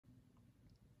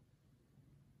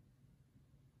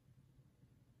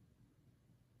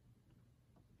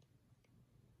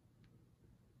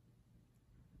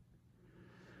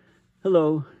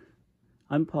Hello,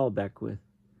 I'm Paul Beckwith.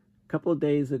 A couple of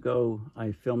days ago,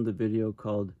 I filmed a video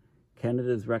called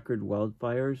Canada's Record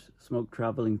Wildfires. Smoke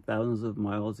traveling thousands of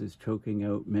miles is choking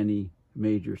out many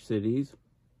major cities.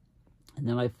 And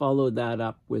then I followed that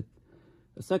up with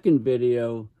a second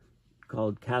video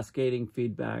called Cascading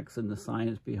Feedbacks and the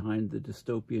Science Behind the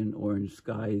Dystopian Orange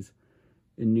Skies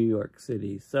in New York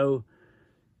City. So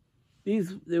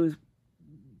there was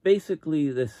basically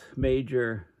this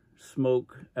major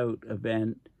smoke out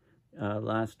event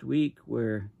last week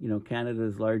where,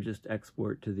 Canada's largest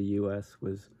export to the US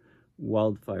was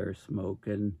wildfire smoke.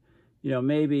 And,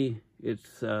 maybe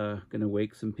it's going to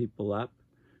wake some people up,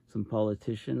 some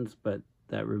politicians, but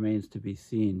that remains to be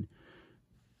seen.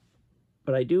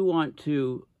 But I do want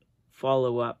to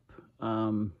follow up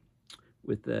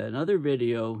with another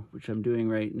video, which I'm doing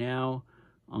right now,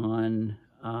 on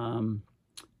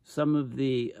some of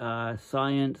the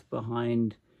science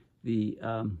behind the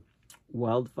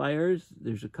wildfires.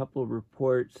 There's a couple of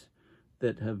reports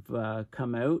that have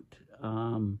come out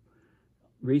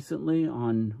recently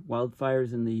on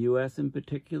wildfires in the US in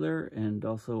particular, and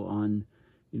also on,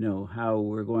 how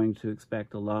we're going to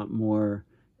expect a lot more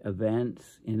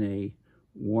events in a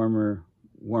warmer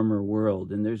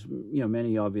world. And there's,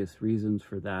 many obvious reasons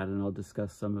for that, and I'll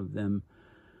discuss some of them.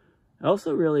 I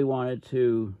also really wanted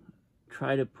to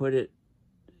try to put it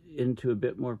into a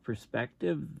bit more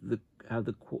perspective, how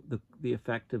the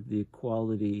effect of the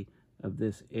quality of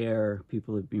this air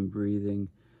people have been breathing.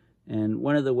 And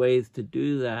one of the ways to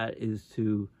do that is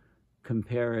to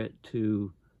compare it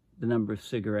to the number of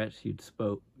cigarettes you'd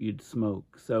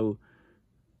smoke. So,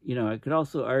 I could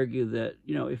also argue that,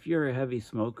 if you're a heavy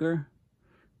smoker,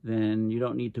 then you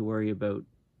don't need to worry about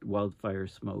wildfire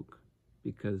smoke,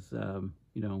 because,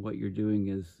 what you're doing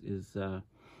is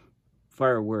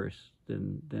far worse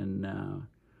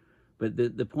but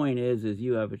the point is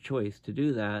you have a choice to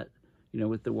do that.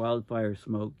 With the wildfire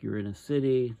smoke, you're in a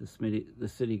city, the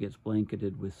city gets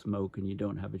blanketed with smoke, and you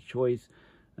don't have a choice.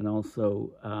 And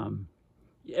also,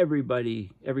 every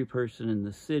person in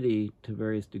the city, to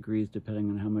various degrees, depending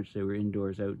on how much they were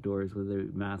indoors, outdoors, whether they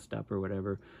were masked up or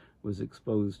whatever, was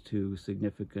exposed to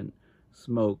significant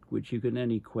smoke, which you can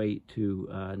then equate to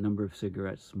a number of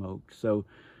cigarettes smoked. So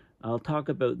I'll talk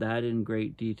about that in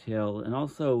great detail, and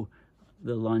also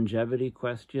the longevity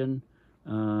question.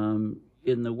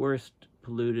 In the worst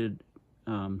polluted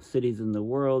cities in the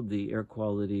world, the air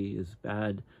quality is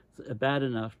bad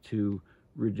enough to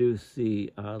reduce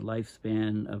the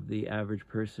lifespan of the average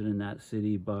person in that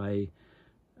city by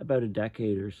about a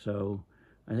decade or so.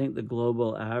 I think the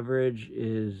global average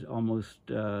is almost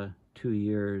 2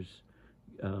 years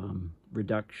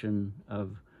reduction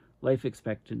of life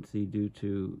expectancy due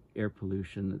to air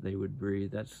pollution that they would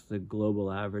breathe. That's the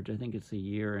global average. I think it's a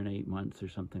year and 8 months or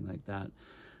something like that.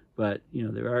 But,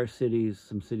 there are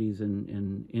some cities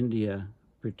in India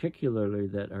particularly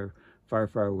that are far,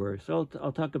 far worse. So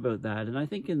I'll talk about that. And I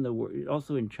think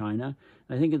also in China,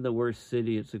 I think in the worst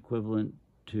city, it's equivalent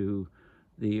to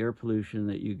the air pollution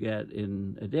that you get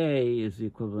in a day is the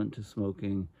equivalent to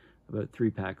smoking about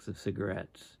 3 packs of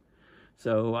cigarettes.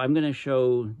 So I'm going to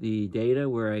show the data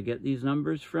where I get these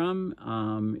numbers from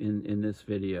in this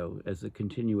video as a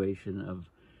continuation of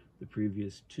the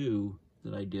previous 2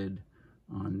 that I did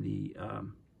on the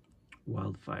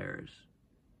wildfires.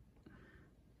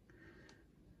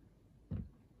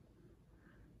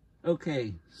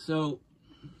 Okay, so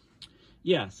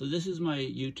this is my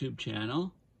YouTube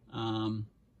channel.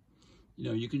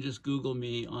 You can just Google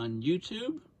me on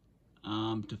YouTube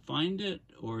to find it,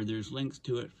 or there's links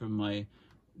to it from my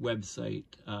website,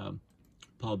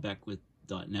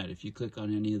 paulbeckwith.net. If you click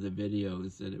on any of the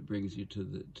videos, then it brings you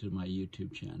to my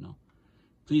YouTube channel.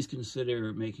 Please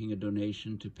consider making a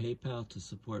donation to PayPal to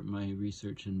support my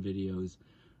research and videos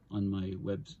on my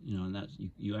web, and that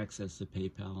you access the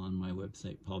PayPal on my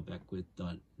website,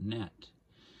 paulbeckwith.net.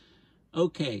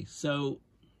 Okay, so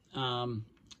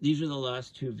these are the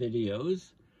last 2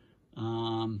 videos.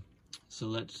 So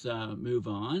let's move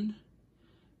on.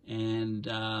 And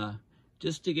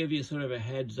just to give you sort of a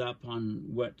heads up on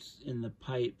what's in the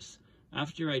pipes,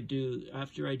 after I do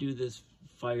this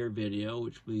fire video,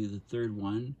 which will be the 3rd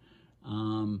one,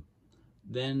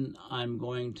 then I'm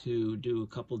going to do a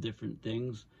couple different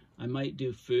things. I might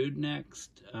do food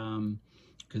next,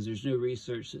 because there's no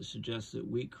research that suggests that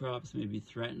wheat crops may be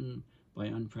threatened by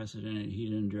unprecedented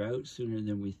heat and drought sooner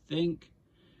than we think.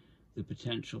 The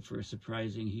potential for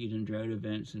surprising heat and drought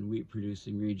events in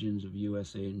wheat-producing regions of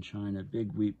USA and China,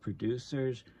 big wheat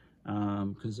producers,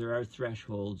 because there are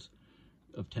thresholds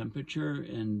of temperature,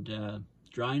 and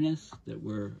dryness that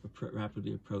we're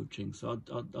rapidly approaching. So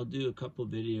I'll do a couple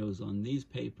videos on these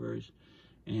papers,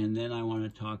 and then I want to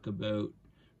talk about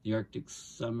the Arctic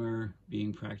summer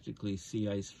being practically sea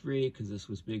ice free, because this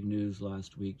was big news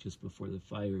last week just before the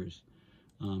fires.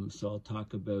 So I'll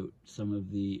talk about some of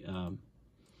the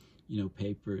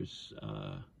papers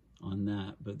on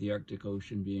that, but the Arctic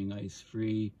Ocean being ice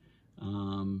free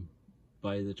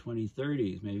by the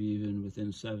 2030s, maybe even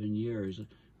within 7 years,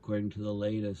 according to the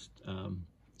latest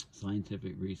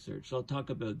scientific research. So I'll talk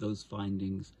about those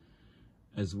findings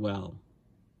as well.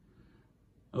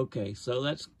 Okay, so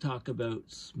let's talk about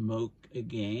smoke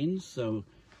again. So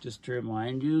just to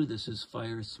remind you, this is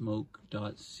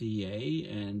firesmoke.ca,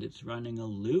 and it's running a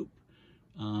loop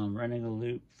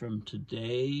from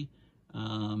today,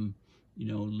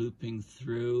 looping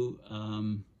through,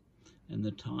 and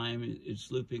the time it's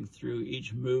looping through,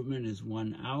 each movement is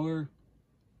 1 hour,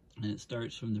 and it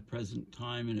starts from the present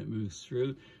time and it moves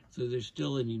through. So there's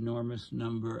still an enormous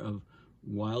number of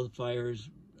wildfires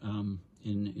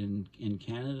in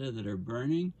Canada that are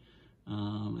burning.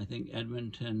 I think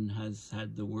Edmonton has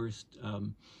had the worst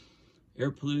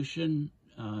air pollution,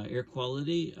 air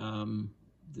quality now,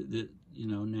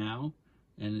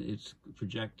 and it's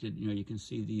projected. You can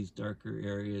see these darker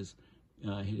areas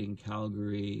hitting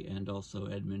Calgary and also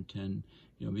Edmonton,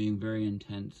 being very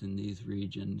intense in these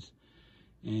regions.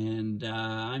 And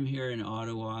I'm here in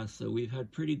Ottawa, so we've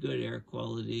had pretty good air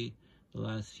quality the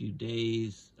last few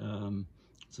days.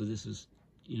 So this is,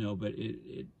 but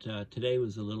today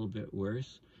was a little bit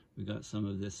worse. We got some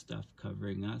of this stuff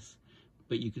covering us,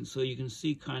 but you can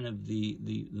see kind of the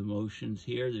motions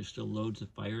here. There's still loads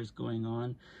of fires going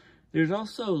on. There's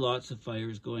also lots of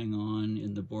fires going on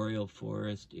in the Boreal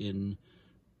forest in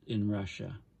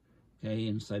Russia. Okay,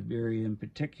 in Siberia in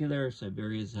particular.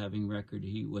 Siberia is having record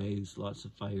heat waves, lots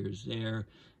of fires there,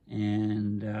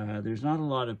 and there's not a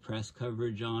lot of press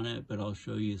coverage on it, but I'll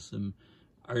show you some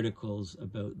articles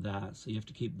about that, so you have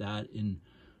to keep that in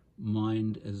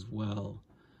mind as well.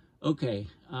 Okay,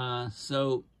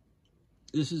 so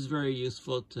this is very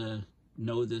useful to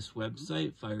know this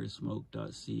website,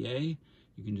 firesmoke.ca.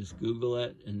 You can just Google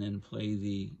it and then play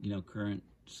the current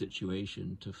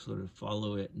situation to sort of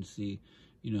follow it and see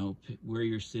where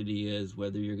your city is,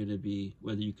 whether you can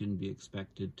be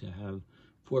expected to have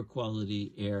poor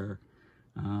quality air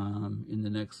in the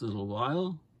next little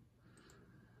while.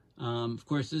 Of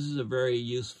course, this is a very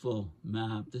useful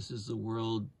map. This is the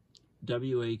world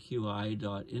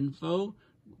waqi.info,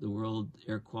 the World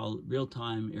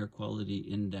Real-Time Air Quality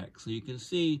Index. So you can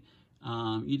see,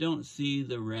 you don't see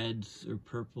the reds or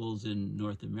purples in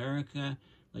North America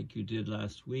like you did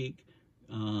last week.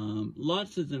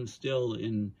 Lots of them still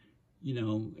in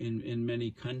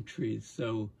many countries.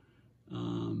 So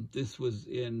this was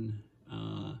in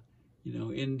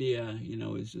India,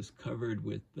 is just covered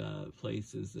with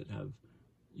places that have,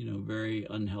 very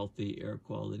unhealthy air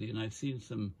quality. And I've seen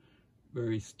some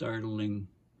very startling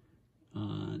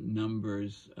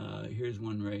numbers. Here's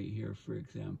one right here, for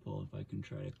example, if I can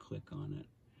try to click on it.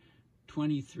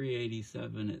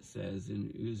 2387, it says,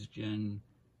 in Uzbekistan,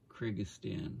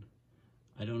 Kyrgyzstan.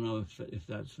 I don't know if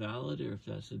that's valid or if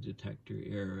that's a detector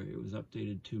error. It was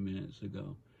updated 2 minutes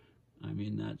ago. I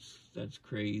mean, that's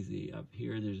crazy. Up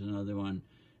here, there's another one,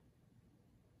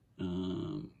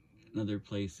 another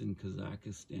place in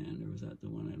Kazakhstan, or was that the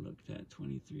one I looked at?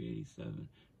 2387,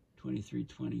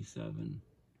 2327,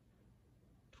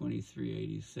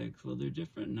 2386. Well, they're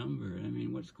different number. I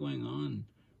mean, what's going on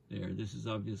there? This is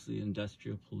obviously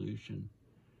industrial pollution.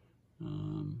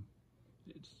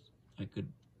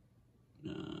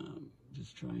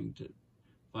 Just trying to,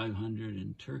 500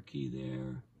 in Turkey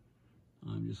there.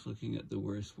 I'm just looking at the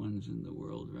worst ones in the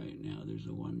world right now. There's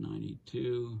a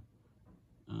 192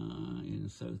 in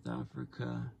South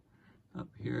Africa. Up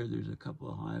here, there's a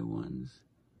couple of high ones.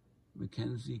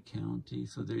 Mackenzie County.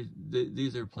 So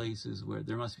these are places where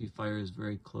there must be fires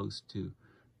very close to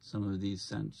some of these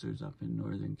sensors up in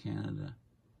northern Canada.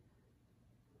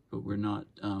 But we're not,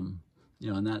 and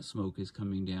that smoke is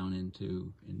coming down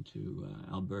into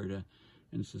Alberta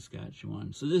and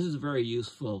Saskatchewan. So this is a very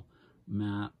useful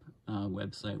map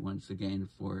website, once again,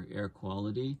 for air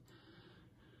quality.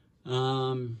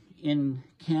 In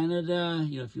Canada,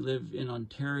 if you live in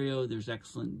Ontario, there's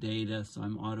excellent data. So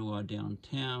I'm Ottawa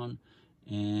downtown,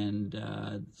 and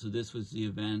so this was the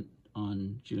event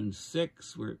on June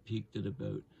 6th, where it peaked at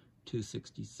about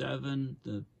 267,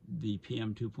 the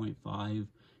PM 2.5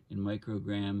 in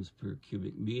micrograms per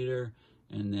cubic meter.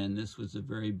 And then this was a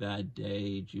very bad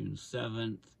day, June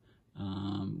 7th,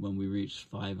 when we reached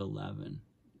 511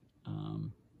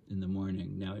 in the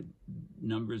morning. Now,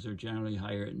 numbers are generally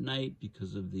higher at night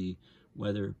because of the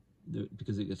weather,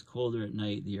 because it gets colder at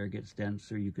night, the air gets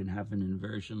denser. You can have an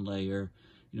inversion layer.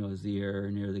 You know, as the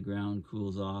air near the ground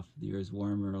cools off, the air is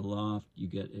warmer aloft, you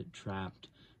get it trapped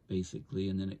basically,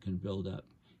 and then it can build up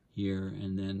here.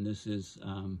 And then this is,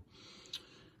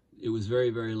 it was very,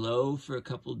 very low for a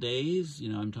couple days.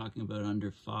 You know, I'm talking about under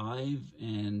 5,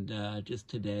 and just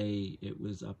today it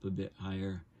was up a bit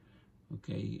higher.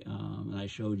 Okay, and I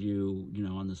showed you, you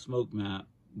know, on the smoke map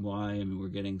why. I mean, we're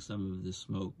getting some of the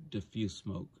smoke, diffuse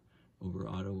smoke over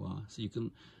Ottawa. So you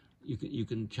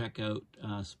can check out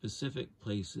specific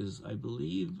places. I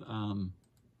believe I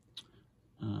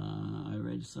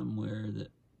read somewhere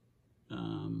that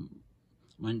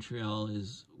Montreal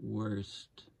is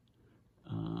worst,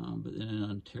 but then in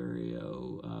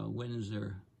Ontario,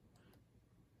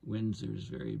 Windsor's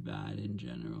very bad in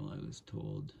general, I was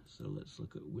told. So let's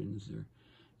look at Windsor.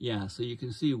 Yeah, so you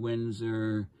can see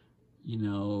Windsor, you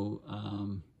know,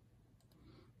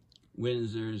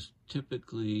 Windsor's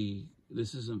typically,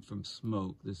 this isn't from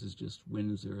smoke, this is just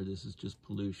Windsor, this is just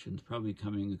pollution. It's probably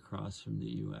coming across from the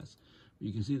US. But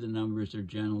you can see the numbers are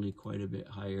generally quite a bit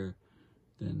higher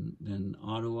than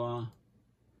Ottawa.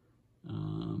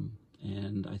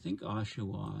 And I think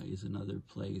Oshawa is another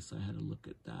place. I had a look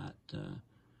at that,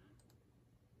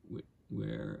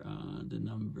 where the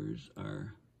numbers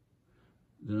are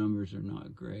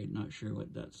not great. Not sure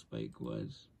what that spike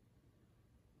was.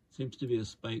 Seems to be a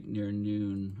spike near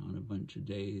noon on a bunch of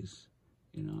days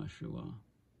in Oshawa.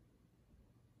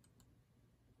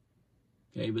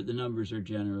 Okay, but the numbers are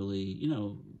generally, you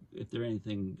know, if they're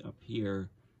anything up here,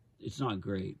 it's not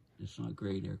great. It's not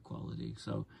great air quality.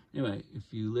 So anyway,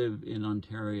 if you live in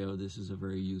Ontario, this is a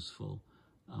very useful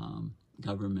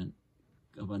Government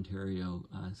of Ontario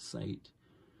site.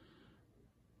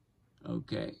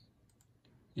 Okay.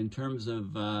 In terms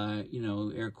of, you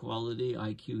know, air quality,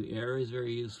 IQ Air is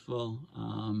very useful.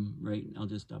 Right, I'll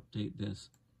just update this.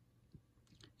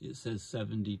 It says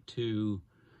 72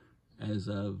 as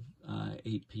of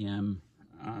 8 p.m.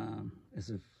 As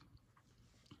of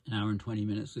an hour and 20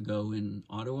 minutes ago in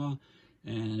Ottawa.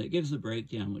 And it gives the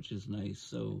breakdown, which is nice.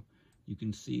 So you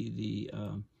can see the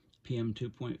PM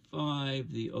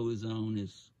 2.5, the ozone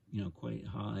is, you know, quite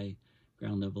high,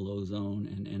 ground level ozone,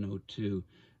 and NO2.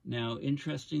 Now,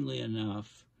 interestingly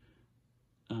enough,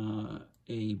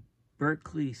 a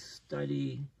Berkeley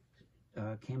study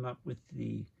came up with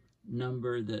the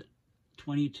number that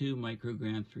 22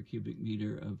 micrograms per cubic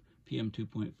meter of PM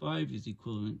 2.5 is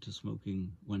equivalent to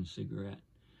smoking 1 cigarette.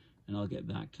 And I'll get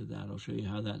back to that. I'll show you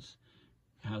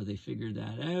how they figured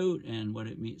that out and what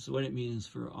it means. So what it means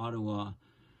for Ottawa,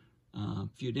 a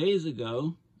few days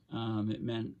ago, it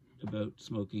meant about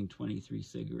smoking 23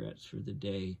 cigarettes for the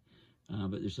day.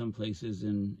 But there's some places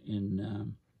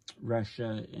in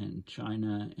Russia and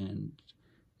China and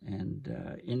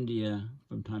India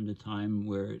from time to time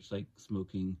where it's like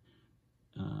smoking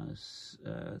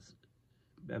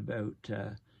about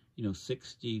you know,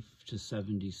 60 to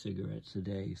 70 cigarettes a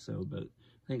day. So about,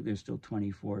 I think there's still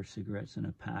 24 cigarettes in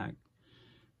a pack.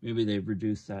 Maybe they've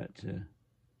reduced that to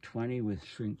 20 with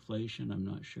shrinkflation, I'm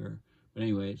not sure. But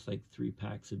anyway, it's like 3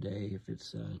 packs a day if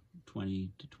it's 20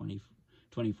 to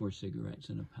 24 cigarettes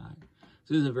in a pack.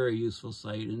 So this is a very useful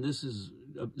site, and this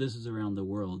is around the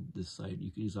world. This site,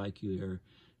 you can use IQ Air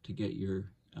to get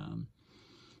your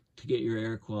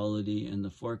air quality and the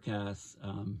forecasts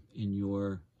in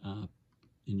your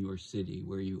city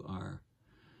where you are.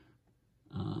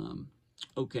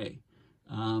 Okay,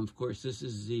 of course, this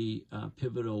is the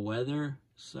Pivotal Weather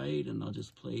site, and I'll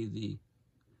just play the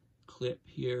clip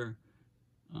here.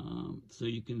 So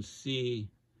you can see,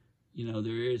 you know,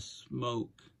 there is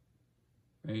smoke,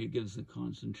 right? It gives the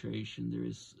concentration. There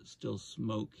is still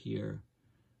smoke here,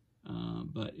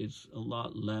 but it's a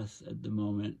lot less at the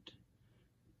moment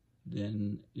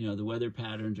than, you know, the weather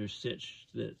patterns are such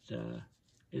that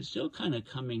it's still kind of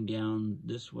coming down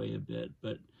this way a bit,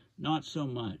 but not so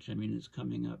much. I mean, it's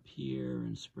coming up here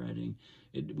and spreading.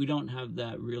 We don't have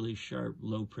that really sharp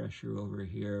low pressure over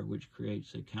here, which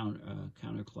creates a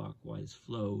counterclockwise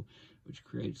flow, which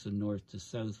creates a north to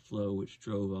south flow, which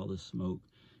drove all the smoke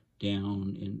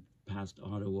down in past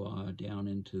Ottawa, down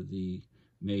into the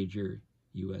major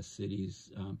U.S.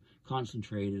 cities,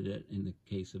 concentrated it in the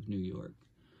case of New York.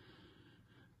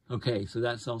 Okay, so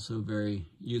that's also a very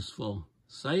useful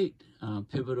site.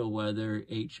 Pivotal Weather,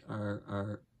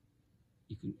 HRRR,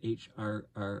 you can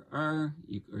HRRR, or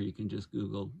you can just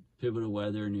Google Pivotal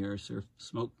Weather near surf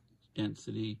smoke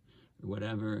density or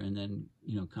whatever, and then,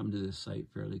 you know, come to this site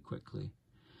fairly quickly.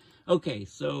 Okay,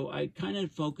 so I kind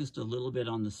of focused a little bit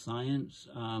on the science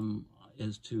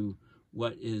as to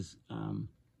what is,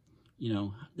 you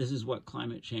know, this is what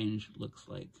climate change looks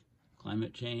like.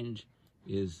 Climate change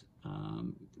is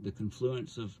the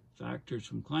confluence of factors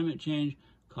from climate change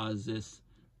cause this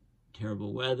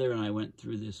terrible weather. And I went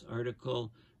through this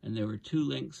article, and there were 2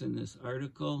 links in this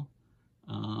article.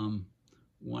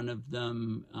 One of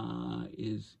them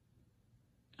is,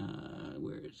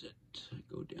 where is it?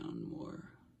 Go down more.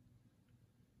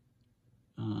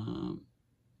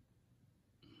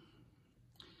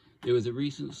 There was a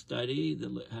recent study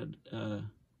that had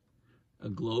a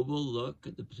global look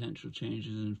at the potential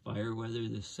changes in fire weather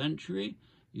this century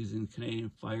using the Canadian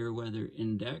Fire Weather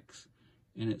Index,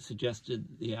 and it suggested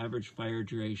the average fire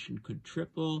duration could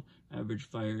triple, average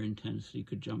fire intensity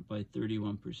could jump by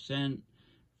 31%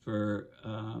 for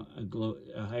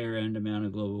a higher end amount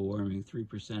of global warming,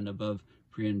 3% above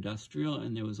pre-industrial.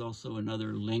 And there was also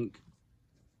another link,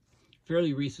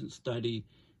 fairly recent study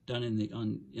done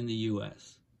in the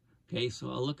US. Okay,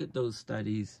 so I'll look at those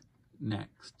studies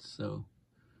next. So,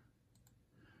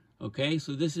 okay,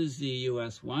 so this is the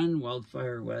US one,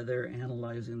 wildfire weather,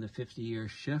 analyzing the 50-year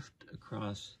shift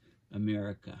across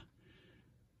America.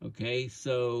 Okay,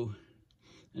 so,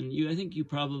 and I think you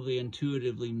probably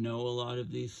intuitively know a lot of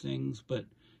these things, but,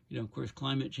 of course,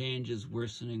 climate change is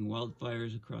worsening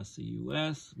wildfires across the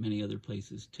US, many other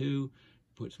places too,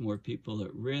 puts more people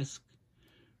at risk.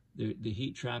 The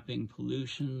heat trapping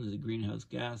pollution, the greenhouse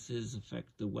gases affect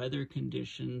the weather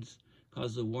conditions,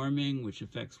 cause the warming, which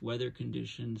affects weather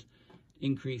conditions,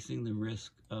 increasing the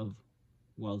risk of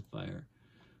wildfire.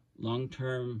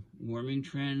 Long-term warming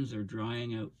trends are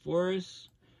drying out forests,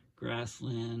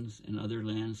 grasslands, and other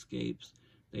landscapes.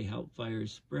 They help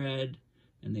fires spread,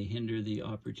 and they hinder the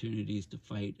opportunities to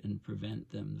fight and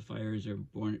prevent them. The fires are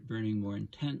burning more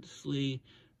intensely,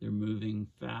 they're moving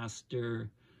faster,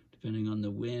 depending on the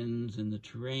winds and the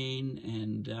terrain,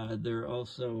 and they're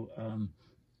also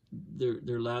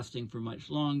they're lasting for much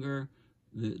longer.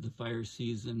 The fire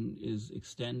season is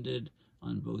extended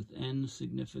on both ends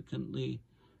significantly,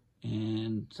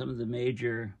 and some of the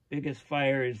biggest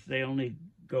fires, they only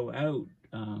go out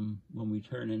when we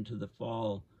turn into the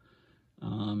fall,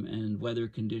 and weather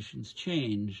conditions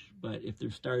change. But if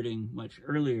they're starting much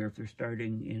earlier, if they're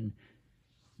starting in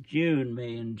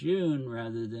May and June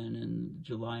rather than in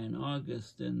July and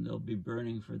August, then they'll be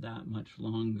burning for that much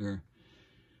longer.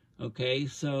 Okay,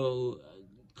 so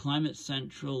Climate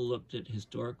Central looked at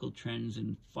historical trends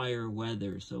in fire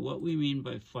weather. So what we mean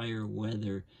by fire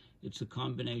weather, it's a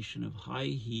combination of high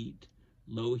heat,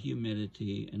 low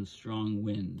humidity, and strong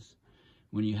winds.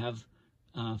 When you have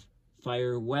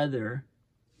fire weather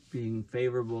being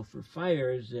favorable for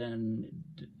fires, then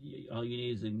all you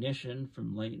need is ignition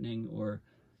from lightning or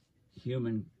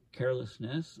human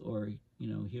carelessness, or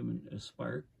a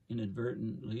spark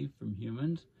inadvertently from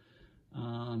humans,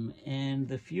 and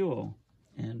the fuel.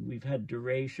 And we've had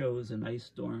derechos and ice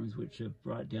storms which have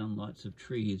brought down lots of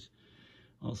trees.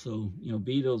 Also,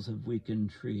 beetles have weakened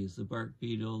trees, the bark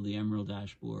beetle, the emerald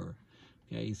ash borer.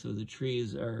 Okay, so the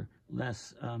trees are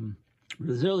less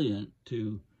resilient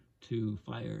to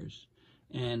fires.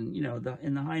 And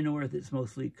in the high north, it's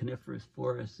mostly coniferous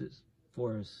forests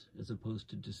as opposed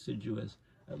to deciduous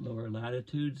at lower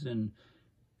latitudes, and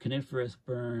conifera's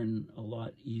burn a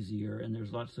lot easier, and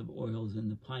there's lots of oils in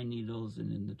the pine needles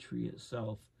and in the tree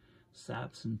itself,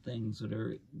 saps and things that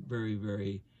are very,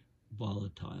 very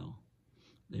volatile.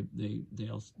 They're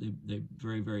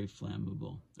very, very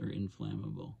flammable, or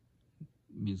inflammable.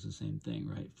 It means the same thing,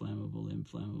 right? Flammable,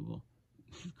 inflammable.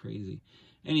 Crazy.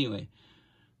 Anyway,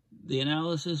 the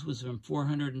analysis was from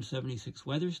 476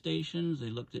 weather stations. They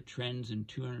looked at trends in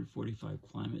 245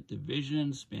 climate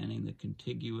divisions spanning the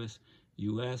contiguous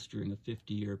U.S. during a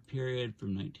 50-year period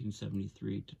from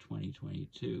 1973 to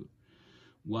 2022.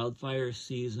 Wildfire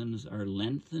seasons are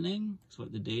lengthening, that's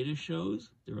what the data shows.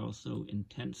 They're also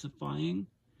intensifying,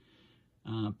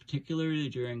 particularly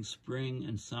during spring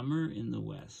and summer in the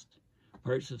West.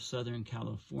 Parts of Southern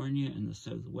California and the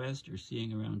Southwest are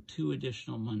seeing around 2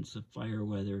 additional months of fire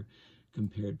weather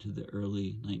compared to the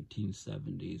early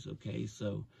 1970s. Okay,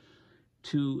 so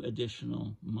 2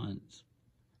 additional months.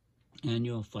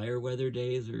 Annual fire weather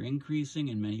days are increasing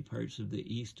in many parts of the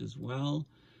East as well,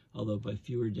 although by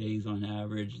fewer days on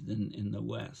average than in the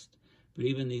West. But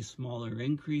even these smaller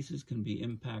increases can be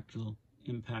impactful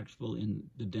in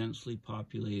the densely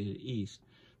populated East.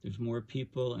 There's more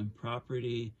people and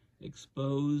property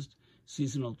exposed.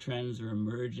 Seasonal trends are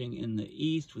emerging in the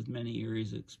East, with many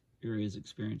areas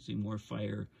experiencing more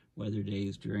fire weather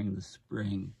days during the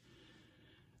spring.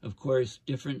 Of course,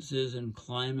 differences in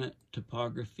climate,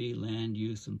 topography, land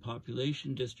use, and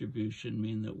population distribution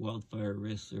mean that wildfire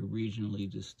risks are regionally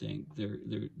distinct.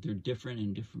 They're different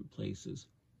in different places.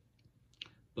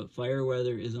 But fire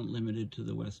weather isn't limited to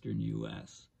the western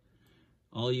U.S.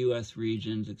 All U.S.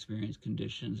 regions experience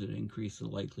conditions that increase the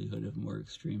likelihood of more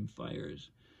extreme fires.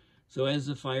 So as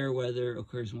the fire weather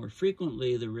occurs more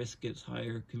frequently, the risk gets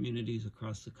higher. Communities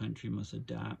across the country must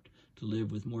adapt to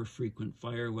live with more frequent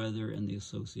fire weather and the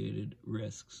associated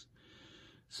risks.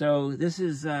 So this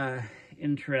is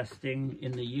interesting.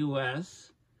 In the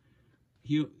U.S.,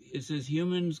 it says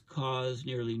humans caused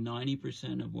nearly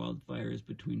 90% of wildfires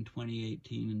between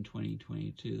 2018 and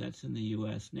 2022. That's in the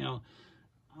U.S. Now,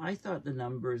 I thought the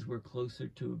numbers were closer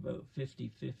to about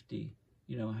 50-50,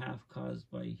 half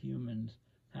caused by humans,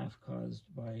 half caused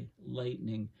by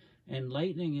lightning. And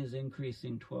lightning is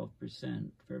increasing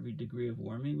 12%. For every degree of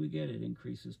warming we get, it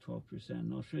increases 12%.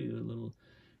 And I'll show you a little,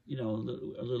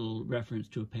 a little reference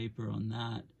to a paper on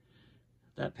that.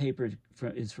 That paper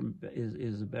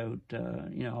is about,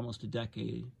 almost a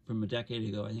decade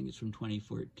ago. I think it's from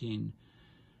 2014.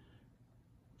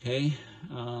 Okay,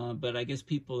 but I guess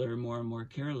people are more and more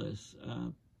careless.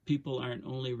 People aren't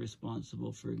only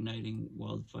responsible for igniting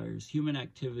wildfires. Human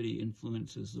activity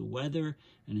influences the weather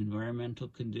and environmental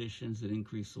conditions that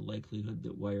increase the likelihood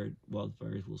that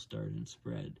wildfires will start and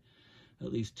spread.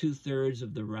 At least 2/3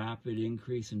 of the rapid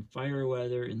increase in fire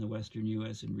weather in the western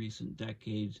U.S. in recent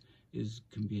decades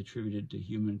can be attributed to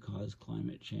human-caused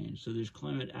climate change. So there's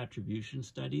climate attribution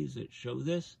studies that show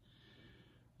this.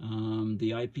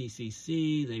 The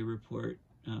IPCC, they report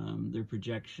their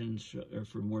projections are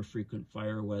for more frequent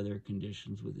fire weather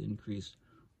conditions with increased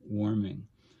warming.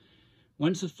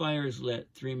 Once a fire is lit,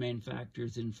 three main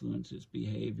factors influence its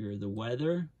behavior: the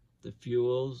weather, the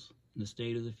fuels, the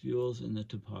state of the fuels, and the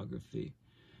topography.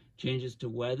 Changes to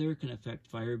weather can affect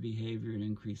fire behavior and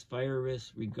increase fire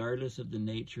risk, regardless of the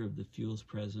nature of the fuels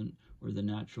present or the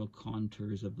natural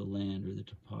contours of the land or the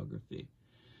topography.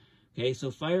 Okay,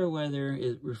 so fire weather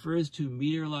refers to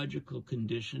meteorological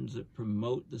conditions that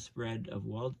promote the spread of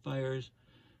wildfires.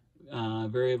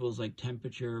 Variables like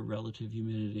temperature, relative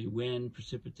humidity, wind,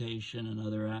 precipitation, and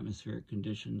other atmospheric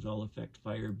conditions all affect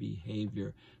fire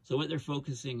behavior. So what they're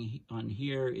focusing on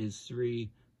here is three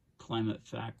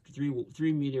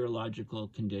meteorological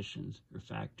conditions or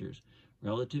factors: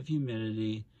 relative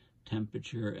humidity,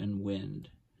 temperature, and wind.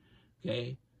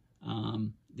 Okay.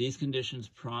 These conditions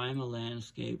prime a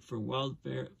landscape for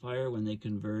wildfire when they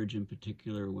converge in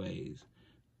particular ways.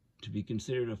 To be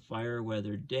considered a fire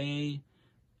weather day,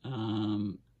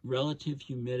 relative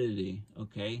humidity,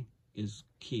 is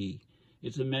key.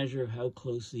 It's a measure of how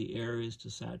close the air is to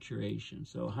saturation.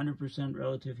 So 100%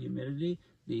 relative humidity,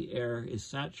 the air is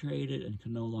saturated and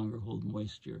can no longer hold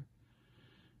moisture.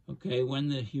 Okay, when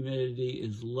the humidity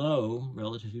is low,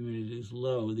 relative humidity is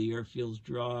low, the air feels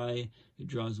dry, it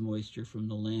draws moisture from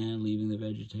the land, leaving the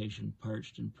vegetation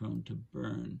parched and prone to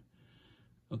burn.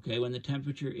 Okay, when the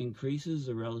temperature increases,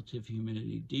 the relative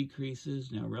humidity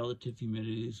decreases. Now, relative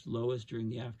humidity is lowest during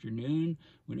the afternoon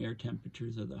when air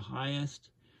temperatures are the highest,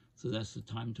 so that's the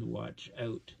time to watch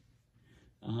out.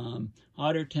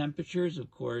 Hotter temperatures,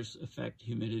 of course, affect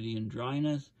humidity and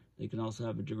dryness. They can also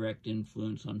have a direct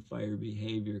influence on fire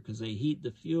behavior because they heat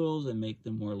the fuels and make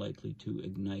them more likely to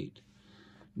ignite.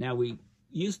 Now, we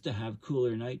used to have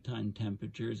cooler nighttime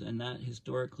temperatures, and that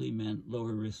historically meant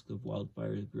lower risk of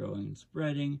wildfires growing and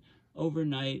spreading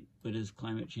overnight. But as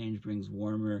climate change brings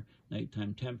warmer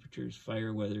nighttime temperatures,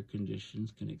 fire weather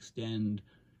conditions can extend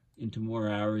into more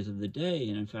hours of the day,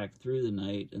 and in fact through the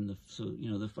night. And so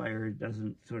the fire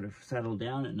doesn't sort of settle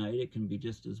down at night. It can be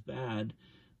just as bad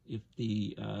if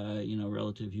the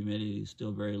relative humidity is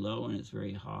still very low and it's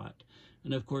very hot.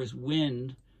 And of course,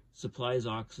 wind supplies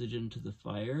oxygen to the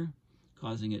fire,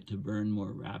 causing it to burn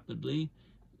more rapidly.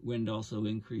 Wind also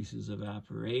increases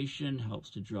evaporation, helps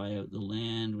to dry out the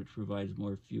land, which provides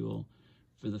more fuel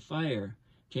for the fire.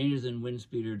 Changes in wind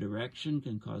speed or direction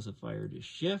can cause a fire to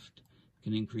shift,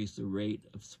 can increase the rate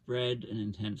of spread and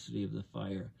intensity of the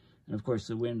fire. And of course,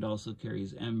 the wind also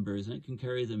carries embers, and it can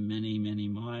carry them many, many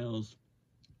miles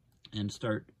and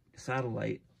start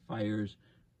satellite fires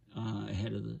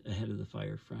ahead of the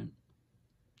fire front.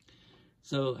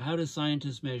 So how do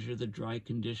scientists measure the dry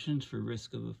conditions for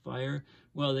risk of a fire?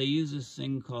 Well, they use this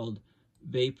thing called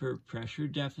vapor pressure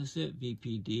deficit,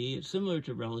 VPD. It's similar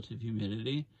to relative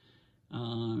humidity.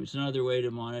 It's another way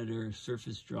to monitor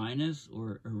surface dryness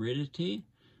or aridity.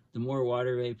 The more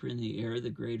water vapor in the air, the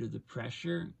greater the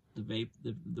pressure, the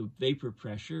vapor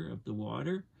pressure of the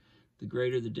water. The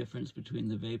greater the difference between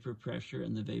the vapor pressure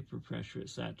and the vapor pressure at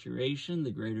saturation,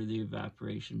 the greater the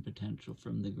evaporation potential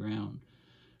from the ground.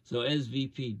 So as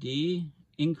VPD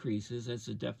increases, as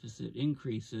the deficit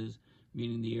increases,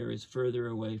 meaning the air is further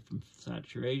away from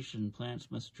saturation.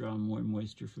 Plants must draw more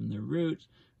moisture from their roots,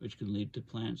 which can lead to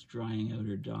plants drying out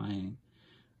or dying.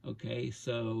 Okay,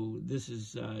 so this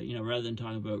is, rather than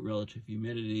talking about relative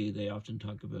humidity, they often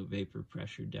talk about vapor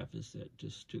pressure deficit,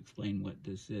 just to explain what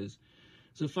this is.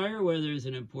 So fire weather is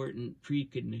an important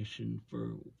precondition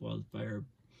for wildfire,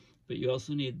 but you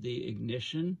also need the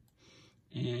ignition,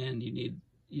 and you need,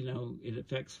 it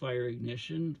affects fire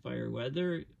ignition, fire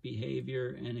weather,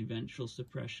 behavior, and eventual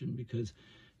suppression, because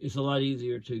it's a lot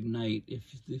easier to ignite if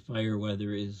the fire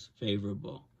weather is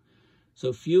favorable.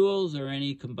 So fuels are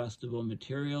any combustible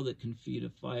material that can feed a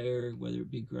fire, whether it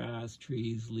be grass,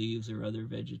 trees, leaves, or other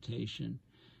vegetation.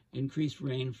 Increased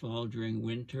rainfall during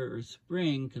winter or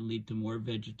spring can lead to more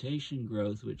vegetation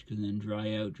growth, which can then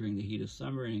dry out during the heat of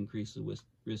summer and increase the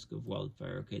risk of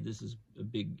wildfire. Okay, this is a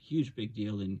huge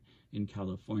deal in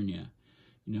California.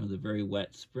 The very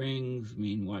wet springs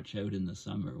mean watch out in the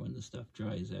summer when the stuff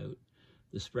dries out.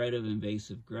 The spread of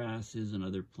invasive grasses and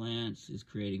other plants is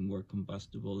creating more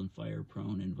combustible and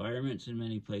fire-prone environments in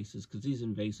many places, because these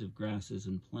invasive grasses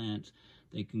and plants,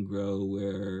 they can grow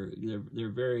where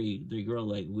they grow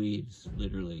like weeds,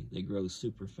 literally. They grow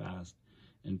super fast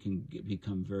and can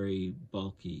become very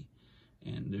bulky,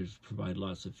 and provide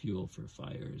lots of fuel for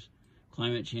fires.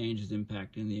 Climate change is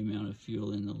impacting the amount of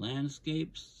fuel in the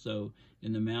landscapes. So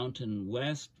in the mountain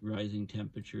west, rising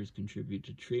temperatures contribute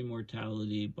to tree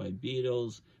mortality by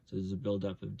beetles. So there's a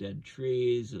buildup of dead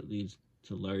trees that leads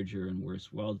to larger and worse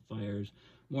wildfires.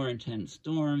 More intense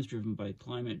storms driven by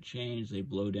climate change, they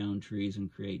blow down trees and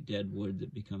create dead wood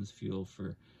that becomes fuel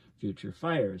for future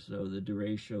fires. So the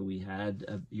derecho we had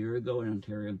a year ago in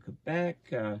Ontario and Quebec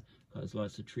caused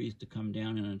lots of trees to come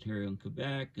down in Ontario and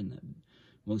Quebec, and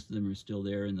most of them are still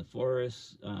there in the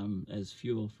forests as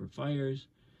fuel for fires.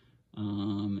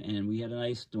 And we had an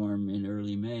ice storm in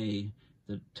early May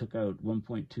that took out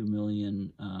 1.2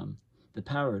 million, the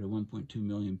power to 1.2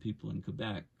 million people in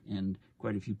Quebec, and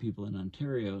quite a few people in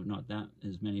Ontario, not that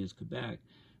as many as Quebec,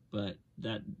 but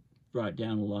that brought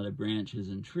down a lot of branches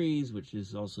and trees, which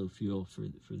is also fuel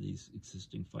for these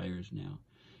existing fires now.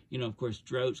 Of course,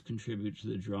 droughts contribute to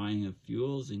the drying of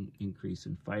fuels and increase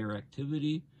in fire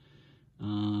activity.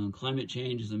 Climate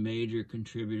change is a major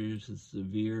contributor to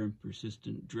severe and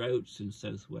persistent droughts in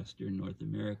southwestern North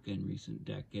America in recent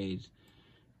decades.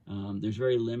 There's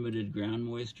very limited ground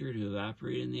moisture to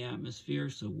evaporate in the atmosphere,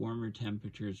 so warmer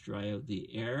temperatures dry out the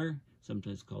air,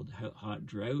 sometimes called hot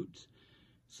droughts.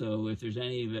 So if there's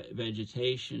any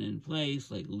vegetation in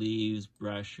place, like leaves,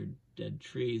 brush, or dead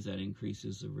trees, that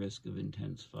increases the risk of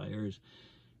intense fires.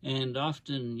 And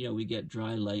often, we get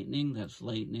dry lightning. That's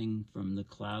lightning from the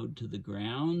cloud to the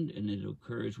ground, and it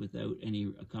occurs without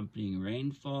any accompanying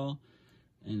rainfall.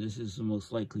 And this is the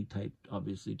most likely type,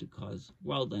 obviously, to cause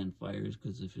wildland fires,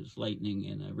 because if it's lightning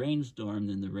in a rainstorm,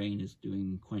 then the rain is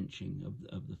doing quenching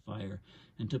of the fire.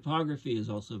 And topography is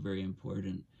also very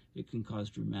important. It can cause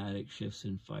dramatic shifts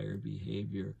in fire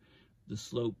behavior. The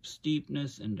slope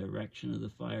steepness and direction of the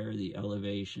fire, the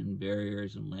elevation,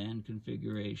 barriers, and land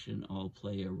configuration all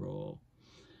play a role.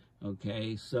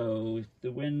 Okay, so if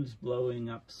the wind's blowing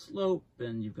up slope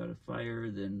and you've got a fire,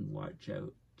 then watch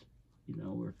out.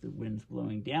 Or if the wind's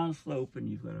blowing down slope and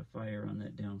you've got a fire on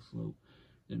that down slope,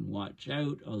 then watch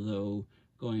out. Although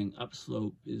going up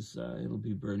slope it'll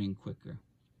be burning quicker.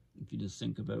 If you just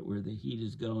think about where the heat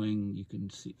is going, you can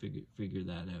figure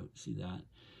that out, see that.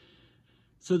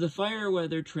 So the fire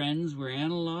weather trends were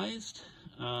analyzed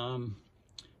from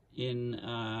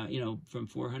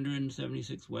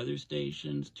 476 weather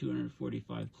stations,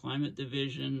 245 climate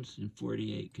divisions in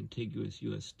 48 contiguous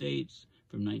U.S. states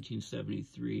from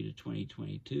 1973 to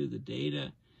 2022, the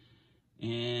data.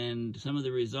 And some of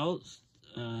the results,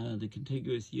 the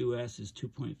contiguous U.S. is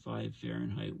 2.5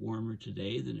 Fahrenheit warmer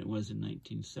today than it was in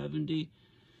 1970.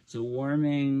 So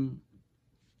warming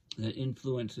that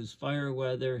influences fire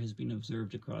weather has been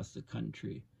observed across the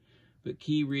country. But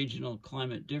key regional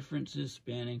climate differences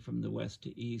spanning from the west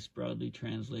to east broadly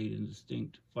translate into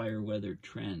distinct fire weather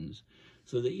trends.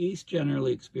 So the east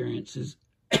generally experiences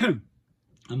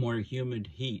a more humid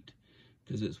heat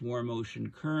because it's warm ocean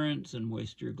currents and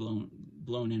moisture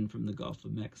blown in from the Gulf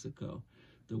of Mexico.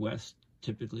 The west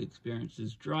typically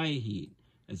experiences dry heat,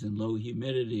 as in low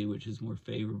humidity, which is more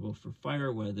favorable for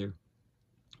fire weather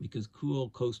because cool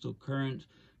coastal currents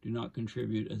do not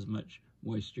contribute as much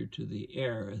moisture to the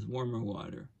air as warmer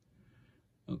water.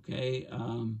 Okay,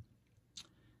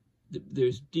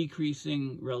 there's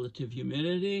decreasing relative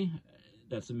humidity.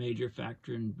 That's a major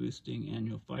factor in boosting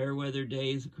annual fire weather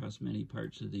days across many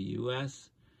parts of the U.S.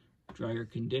 Drier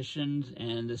conditions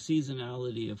and the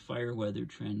seasonality of fire weather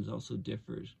trends also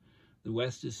differs. The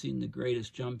West has seen the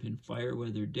greatest jump in fire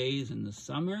weather days in the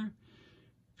summer,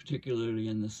 particularly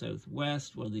in the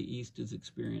Southwest, while the East is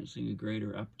experiencing a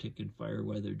greater uptick in fire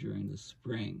weather during the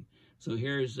spring. So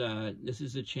here's, this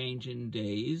is a change in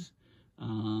days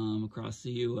across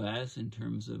the U.S. in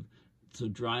terms of, so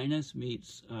dryness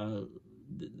meets the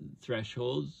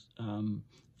thresholds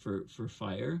for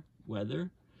fire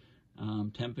weather.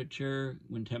 Temperature,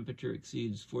 when temperature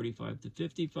exceeds 45 to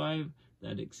 55,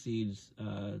 that exceeds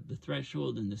the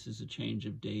threshold, and this is a change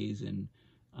of days in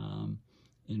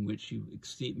which you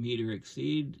meet or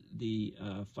exceed the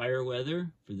fire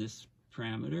weather for this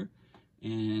parameter.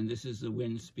 And this is the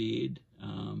wind speed,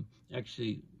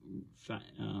 actually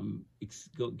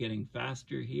getting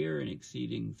faster here and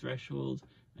exceeding thresholds,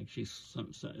 actually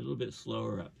a little bit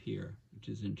slower up here, which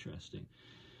is interesting.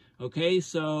 Okay,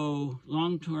 so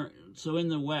so in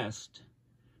the West,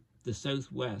 the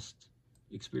Southwest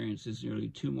experiences nearly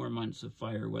 2 more months of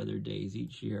fire weather days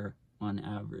each year on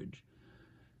average.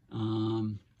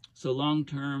 So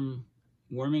long-term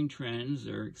warming trends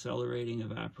are accelerating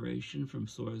evaporation from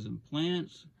soils and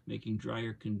plants, making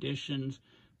drier conditions.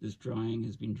 This drying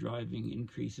has been driving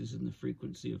increases in the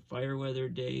frequency of fire weather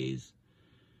days.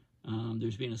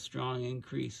 There's been a strong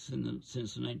increase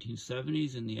since the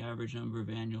 1970s in the average number of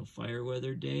annual fire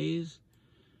weather days.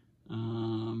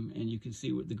 And you can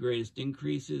see what the greatest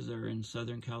increases are in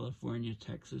Southern California,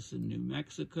 Texas, and New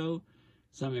Mexico.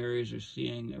 Some areas are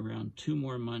seeing around 2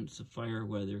 more months of fire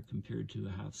weather compared to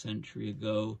a half century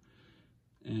ago.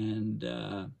 And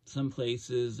some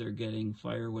places are getting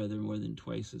fire weather more than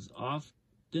twice as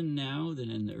often now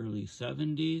than in the early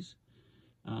 70s.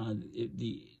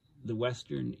 The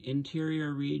western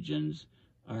interior regions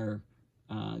are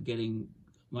getting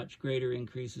much greater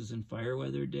increases in fire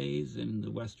weather days than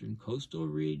the western coastal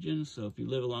regions. So if you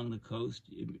live along the coast,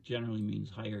 it generally means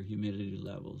higher humidity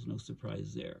levels. No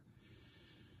surprise there.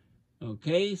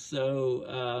 Okay,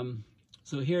 so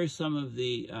so here's some of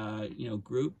the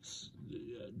groups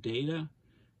data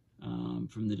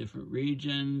from the different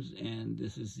regions, and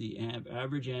this is the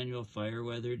average annual fire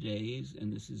weather days,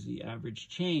 and this is the average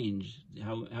change,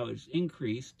 how it's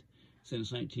increased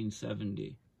since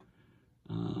 1970.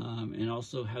 And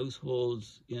also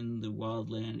households in the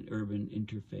wildland-urban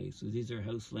interface. So these are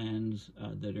houselands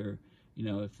that are,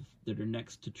 that are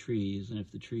next to trees, and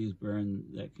if the trees burn,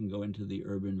 that can go into the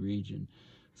urban region.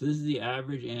 So this is the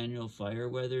average annual fire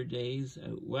weather days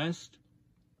out west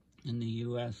in the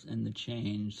U.S. and the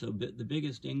change. So the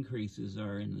biggest increases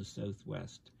are in the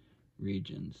Southwest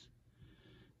regions.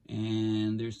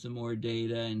 And there's some more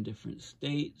data in different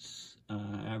states,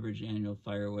 average annual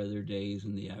fire weather days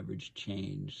and the average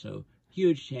change. So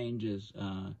huge changes,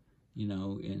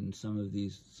 in some of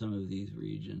these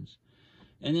regions.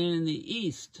 And then in the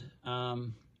east,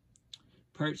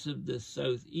 parts of the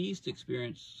southeast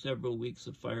experience several weeks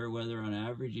of fire weather on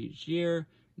average each year.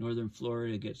 Northern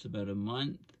Florida gets about a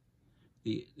month.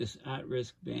 This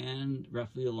at-risk band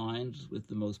roughly aligns with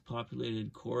the most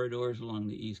populated corridors along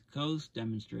the East Coast,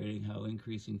 demonstrating how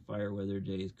increasing fire weather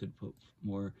days could put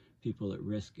more people at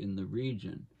risk in the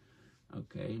region.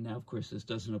 Okay, now of course this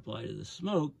doesn't apply to the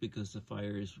smoke because the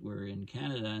fires were in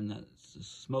Canada and that's the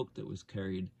smoke that was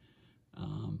carried.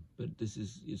 But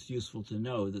it's useful to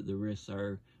know that the risks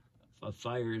are of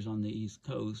fires on the East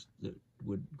Coast that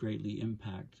would greatly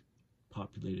impact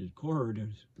populated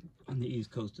corridors on the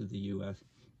East Coast of the U.S.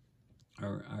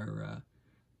 are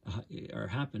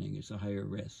happening. It's a higher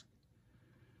risk.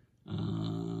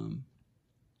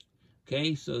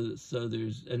 Okay, so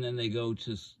there's, and then they go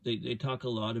to, they talk a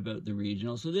lot about the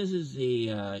regional. So this is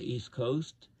the East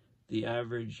Coast, the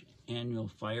average annual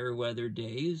fire weather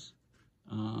days,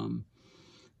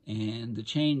 and the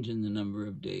change in the number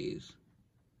of days.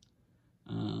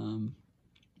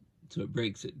 So it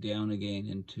breaks it down again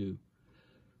into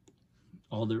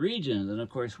all the regions. And of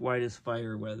course, why does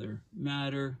fire weather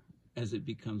matter? As it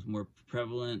becomes more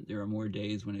prevalent, there are more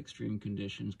days when extreme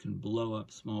conditions can blow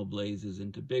up small blazes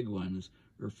into big ones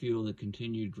or fuel the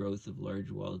continued growth of large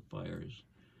wildfires.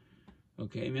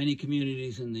 Okay, many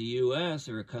communities in the U.S.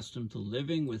 are accustomed to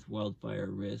living with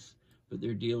wildfire risks, but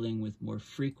they're dealing with more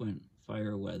frequent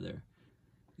fire weather.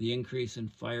 The increase in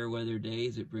fire weather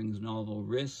days, it brings novel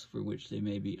risks for which they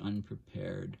may be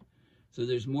unprepared. So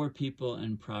there's more people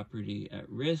and property at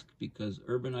risk because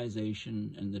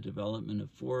urbanization and the development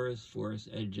of forests, forest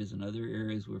edges, and other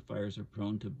areas where fires are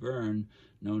prone to burn,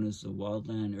 known as the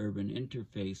wildland-urban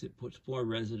interface, it puts more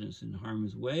residents in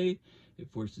harm's way. It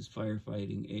forces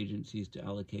firefighting agencies to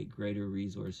allocate greater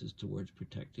resources towards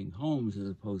protecting homes as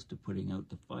opposed to putting out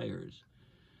the fires.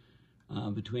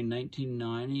 Between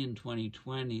 1990 and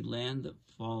 2020, land that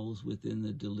falls within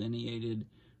the delineated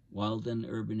wildland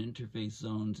urban interface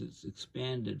zones, it's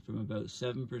expanded from about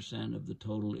 7% of the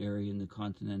total area in the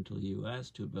continental US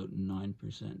to about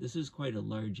 9%. This is quite a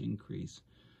large increase.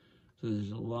 So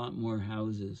there's a lot more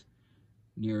houses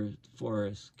near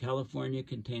forests. California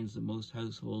contains the most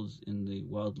households in the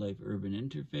wildlife urban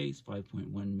interface,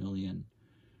 5.1 million.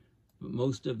 But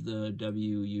most of the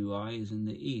WUI is in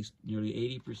the east.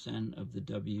 Nearly 80% of the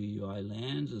WUI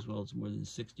lands, as well as more than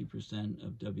 60%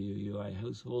 of WUI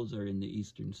households, are in the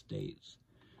eastern states.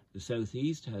 The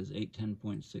southeast has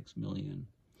 10.6 million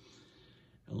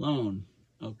alone.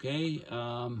 Okay,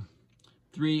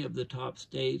 3 of the top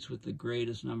states with the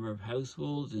greatest number of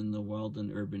households in the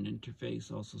wildland urban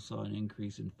interface also saw an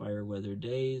increase in fire weather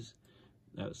days.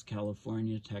 That was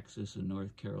California, Texas, and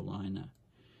North Carolina.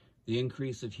 The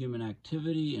increase of human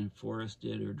activity in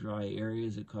forested or dry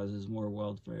areas, it causes more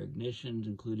wildfire ignitions,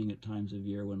 including at times of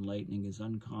year when lightning is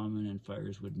uncommon and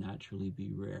fires would naturally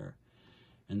be rare.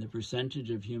 And the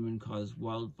percentage of human-caused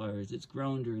wildfires, it's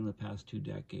grown during the past 2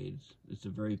 decades. It's a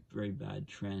very, very bad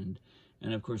trend.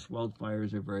 And of course,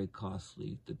 wildfires are very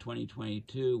costly. The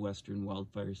 2022 Western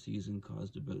wildfire season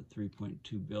caused about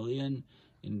 $3.2 billion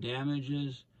in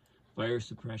damages. Fire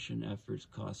suppression efforts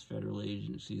cost federal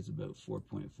agencies about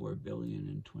 $4.4 billion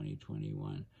in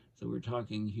 2021. So we're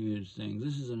talking huge things.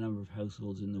 This is the number of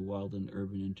households in the wildland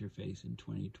urban interface in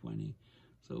 2020.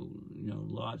 So, you know,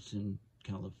 lots in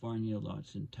California,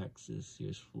 lots in Texas,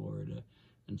 here's Florida,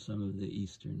 and some of the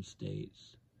eastern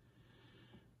states.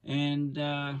 And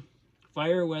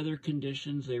fire weather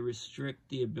conditions, they restrict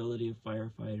the ability of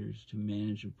firefighters to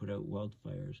manage and put out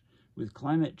wildfires. With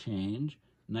climate change,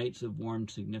 nights have warmed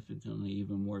significantly,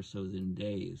 even more so than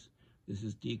days. This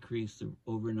has decreased the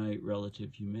overnight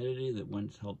relative humidity that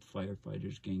once helped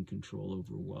firefighters gain control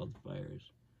over wildfires.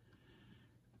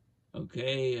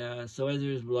 Okay, so as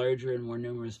there's larger and more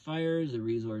numerous fires, the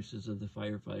resources of the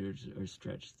firefighters are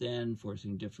stretched thin,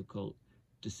 forcing difficult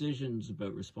decisions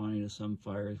about responding to some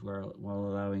fires while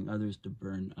allowing others to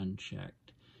burn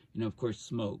unchecked. You know, of course,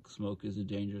 smoke. Smoke is a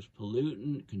dangerous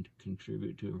pollutant, can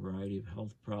contribute to a variety of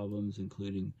health problems,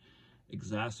 including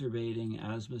exacerbating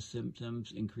asthma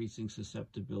symptoms, increasing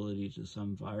susceptibility to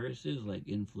some viruses like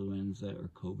influenza or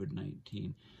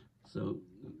COVID-19. So,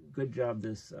 good job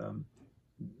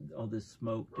all this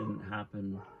smoke didn't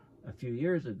happen a few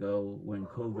years ago when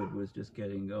COVID was just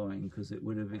getting going, because it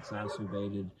would have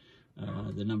exacerbated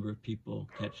the number of people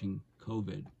catching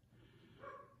COVID.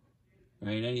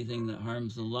 Right, anything that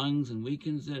harms the lungs and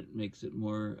weakens it makes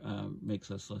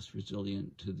us less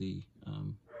resilient to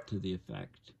the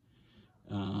effect.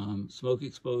 Smoke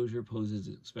exposure poses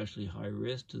especially high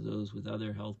risk to those with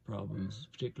other health problems,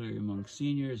 particularly among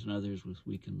seniors and others with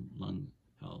weakened lung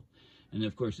health. And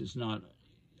of course, it's not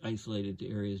isolated to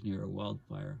areas near a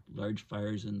wildfire. Large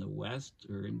fires in the West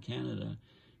or in Canada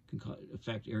can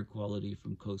affect air quality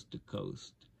from coast to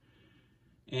coast.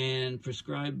 And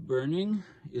prescribed burning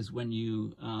is when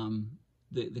you,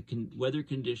 the weather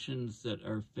conditions that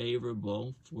are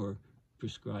favorable for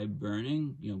prescribed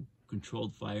burning, you know,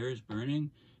 controlled fires burning,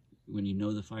 when you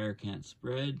know the fire can't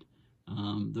spread,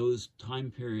 those time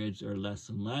periods are less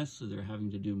and less, so they're having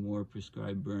to do more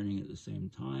prescribed burning at the same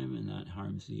time, and that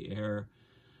harms the air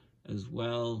as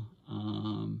well.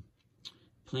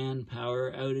 Planned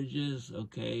power outages,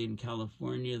 okay, in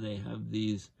California they have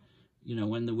these, you know,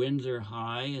 when the winds are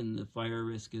high and the fire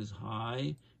risk is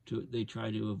high, they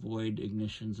try to avoid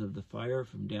ignitions of the fire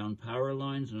from down power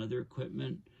lines and other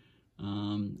equipment.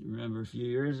 Remember a few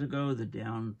years ago, the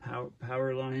down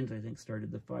power lines, I think,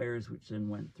 started the fires, which then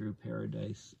went through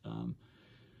Paradise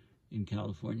in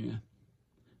California.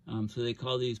 So they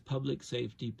call these public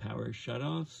safety power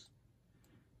shutoffs.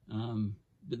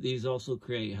 But these also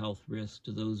create health risks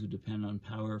to those who depend on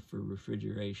power for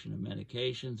refrigeration of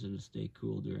medications and to stay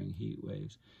cool during heat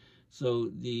waves.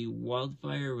 So the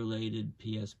wildfire-related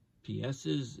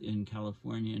PSPSs in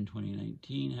California in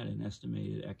 2019 had an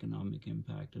estimated economic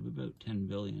impact of about $10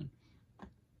 billion.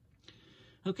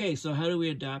 Okay, so how do we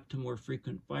adapt to more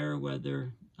frequent fire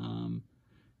weather?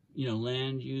 You know,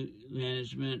 land use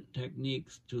management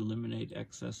techniques to eliminate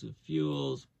excessive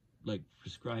fuels, like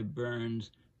prescribed burns,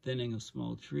 thinning of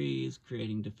small trees,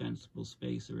 creating defensible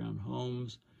space around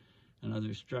homes and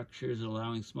other structures,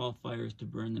 allowing small fires to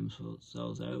burn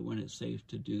themselves out when it's safe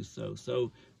to do so.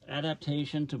 So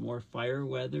adaptation to more fire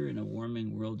weather in a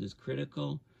warming world is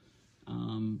critical.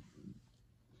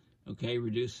 Okay,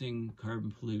 reducing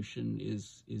carbon pollution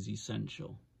is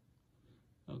essential.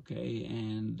 Okay,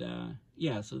 and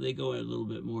yeah, so they go a little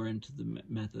bit more into the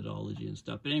methodology and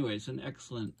stuff. But anyway, it's an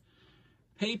excellent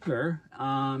paper,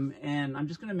 and I'm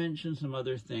just going to mention some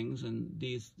other things, and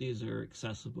these are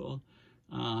accessible.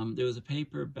 There was a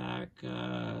paper back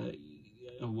a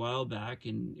while back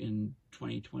in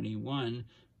 2021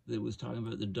 that was talking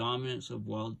about the dominance of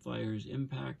wildfires'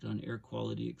 impact on air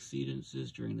quality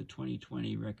exceedances during the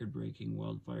 2020 record-breaking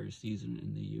wildfire season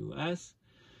in the U.S.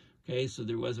 Okay, so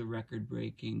there was a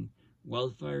record-breaking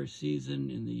wildfire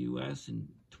season in the U.S. in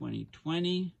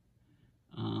 2020.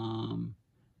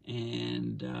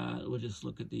 We'll just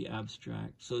look at the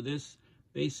abstract. So this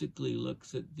basically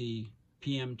looks at the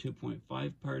PM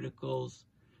 2.5 particles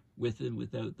with and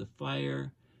without the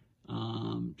fire.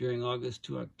 During August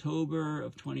to October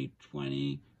of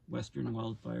 2020, Western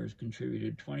wildfires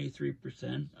contributed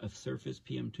 23% of surface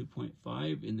PM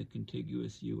 2.5 in the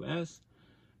contiguous U.S.,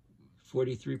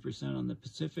 43% on the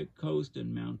Pacific coast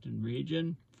and mountain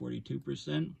region,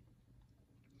 42%.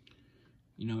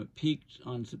 You know, it peaked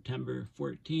on September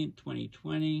 14th,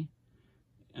 2020,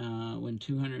 when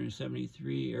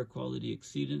 273 air quality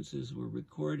exceedances were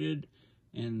recorded,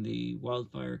 and the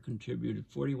wildfire contributed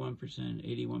 41%,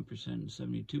 81%, and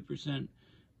 72%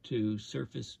 to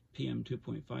surface PM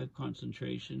 2.5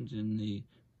 concentrations in the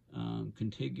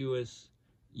contiguous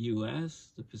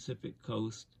U.S., the Pacific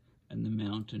coast, and the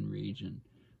mountain region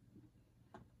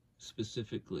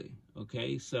specifically.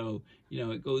 Okay, so, you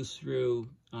know, it goes through,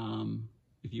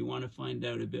 if you want to find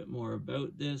out a bit more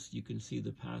about this, you can see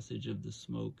the passage of the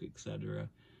smoke, etc.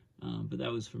 But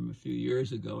that was from a few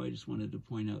years ago. I just wanted to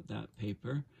point out that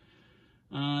paper.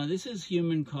 This is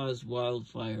human-caused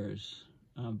wildfires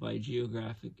by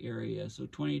geographic area. So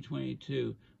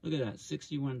 2022, look at that,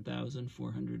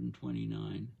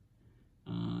 61,429.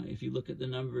 If you look at the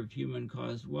number of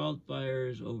human-caused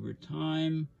wildfires over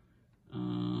time,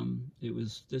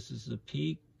 this is the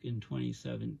peak in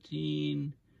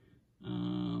 2017.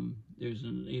 There's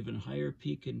an even higher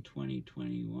peak in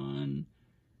 2021,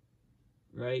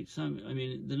 right? I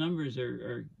mean, the numbers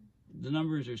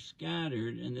are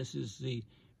scattered, and this is the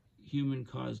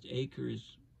human-caused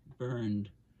acres burned.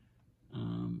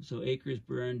 So acres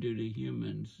burned due to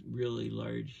humans, really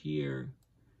large here,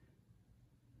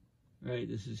 right?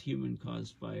 This is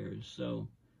human-caused fires. So,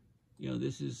 you know,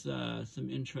 this is some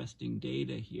interesting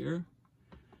data here.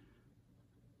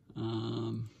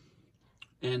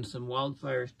 And some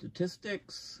wildfire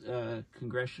statistics,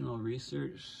 Congressional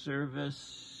Research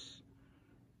Service,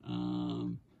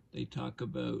 they talk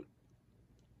about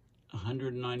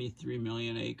 193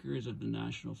 million acres of the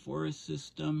National Forest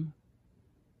System.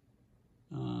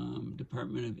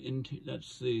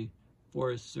 That's the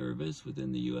Forest Service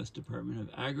within the U.S. Department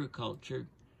of Agriculture,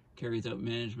 carries out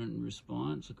management and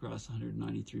response across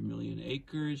 193 million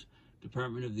acres.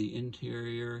 Department of the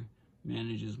Interior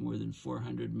manages more than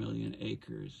 400 million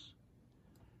acres.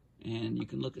 And you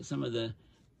can look at some of the,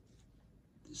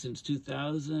 since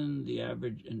 2000,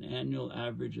 an annual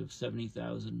average of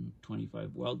 70,025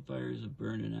 wildfires have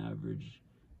burned an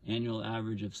annual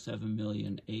average of 7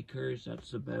 million acres.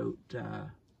 That's about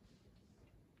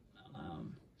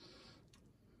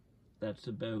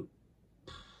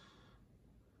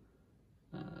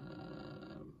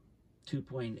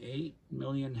 2.8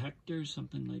 million hectares,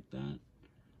 something like that.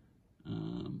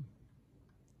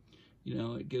 You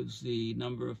know, it gives the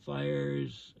number of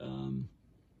fires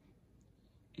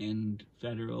and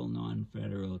federal,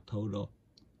 non-federal, total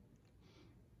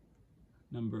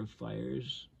number of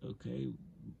fires, okay,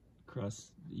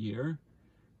 across the year.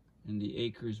 And the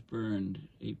acres burned,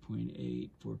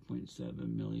 8.8,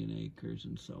 4.7 million acres,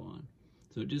 and so on.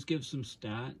 So it just gives some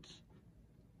stats.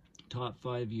 Top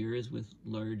 5 years with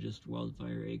largest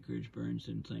wildfire acreage burned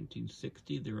since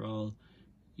 1960. They're all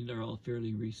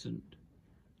fairly recent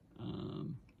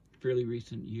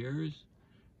years.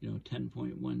 You know,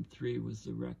 10.13 was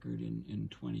the record in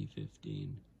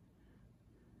 2015.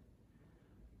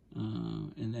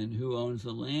 And then who owns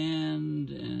the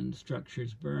land and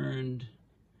structures burned,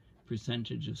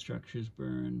 percentage of structures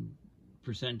burned,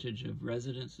 percentage of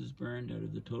residences burned out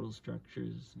of the total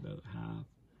structures, about half,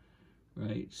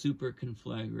 right? Super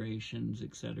conflagrations,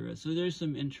 etc. So there's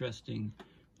some interesting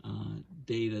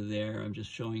data there. I'm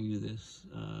just showing you this,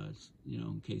 you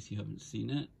know, in case you haven't seen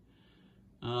it.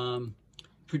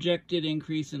 Projected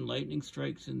increase in lightning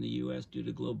strikes in the U.S. due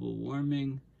to global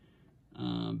warming.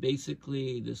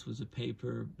 Basically, this was a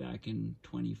paper back in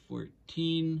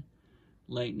 2014.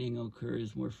 Lightning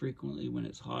occurs more frequently when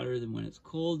it's hotter than when it's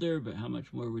colder, but how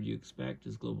much more would you expect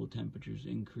as global temperatures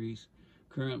increase?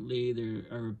 Currently, there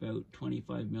are about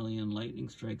 25 million lightning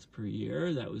strikes per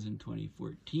year. That was in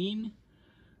 2014.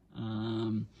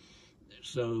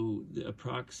 So a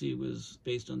proxy was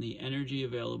based on the energy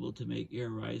available to make air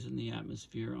rise in the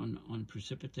atmosphere on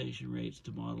precipitation rates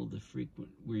to model the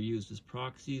were used as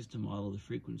proxies to model the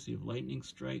frequency of lightning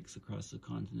strikes across the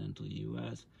continental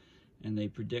US. And they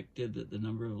predicted that the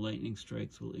number of lightning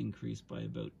strikes will increase by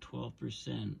about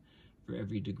 12% for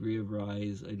every degree of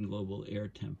rise in global air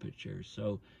temperature.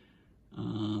 So,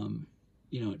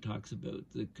 it talks about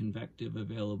the convective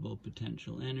available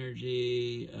potential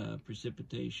energy,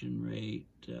 precipitation rate.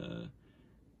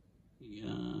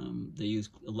 They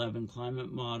used 11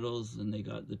 climate models, and they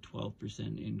got the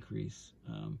 12% increase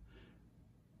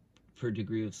per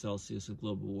degree of Celsius of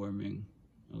global warming.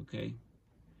 Okay.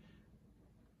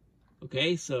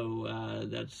 Okay, so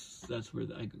that's where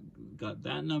I got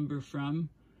that number from.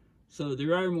 So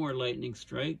there are more lightning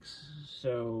strikes.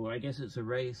 So I guess it's a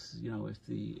race.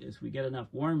 If we get enough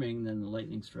warming, then the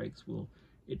lightning strikes will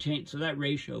change. So that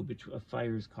ratio of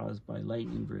fires caused by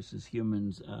lightning versus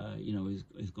humans,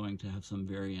 is going to have some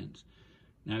variance.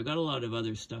 Now I've got a lot of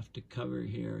other stuff to cover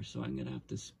here, so I'm going to have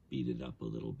to speed it up a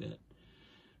little bit.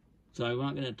 So I'm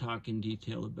not going to talk in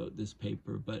detail about this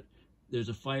paper, but there's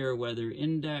a fire weather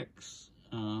index,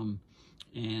 and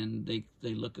they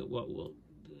look at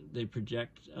they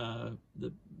project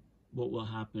what will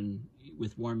happen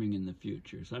with warming in the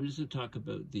future. So I'm just going to talk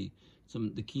about the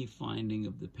key finding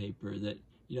of the paper, that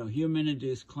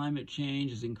human-induced climate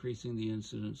change is increasing the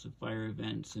incidence of fire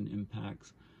events and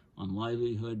impacts on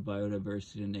livelihood,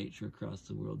 biodiversity, and nature across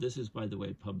the world. This is, by the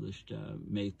way, published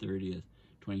May 30th,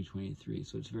 2023.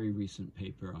 So it's a very recent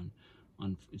paper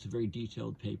it's a very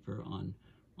detailed paper on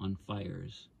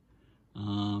fires.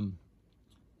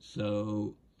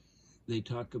 So they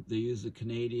use the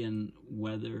Canadian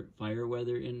Fire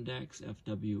Weather Index,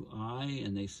 FWI,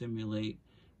 and they simulate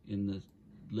in the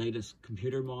latest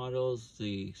computer models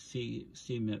the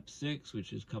CMIP6,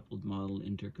 which is Coupled Model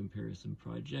Intercomparison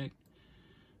Project.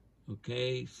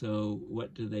 Okay, so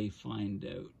what do they find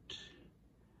out?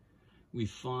 We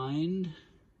find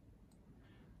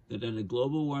that at a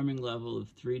global warming level of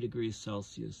 3 degrees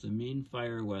Celsius, the mean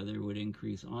fire weather would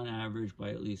increase on average by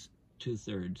at least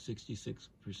 2/3,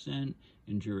 66%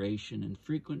 in duration and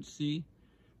frequency.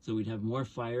 So we'd have more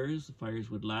fires. The fires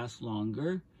would last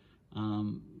longer,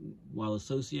 while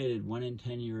associated 1 in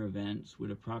 10-year events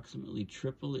would approximately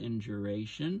triple in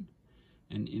duration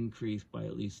and increase by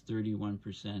at least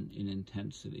 31% in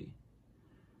intensity.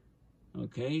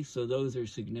 Okay, so those are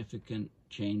significant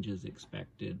changes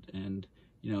expected, and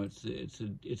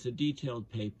it's a detailed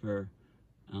paper.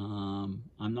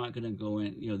 I'm not going to go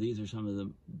in. These are some of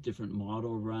the different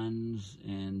model runs,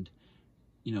 and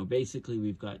basically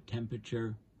we've got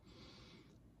temperature,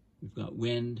 we've got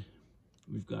wind,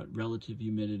 we've got relative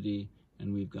humidity,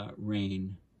 and we've got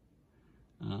rain.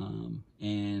 There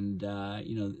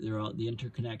are the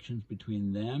interconnections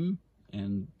between them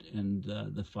and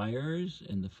the fires,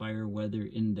 and the fire weather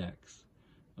index,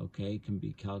 okay, can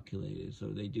be calculated. So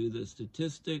they do the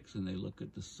statistics, and they look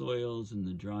at the soils and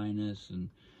the dryness and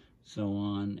so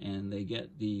on, and they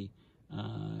get they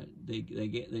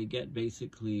get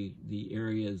basically the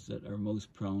areas that are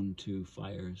most prone to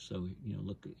fires. So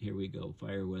look, here we go,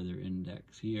 fire weather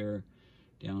index here,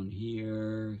 down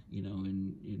here,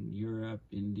 in Europe,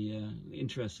 India.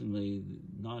 Interestingly,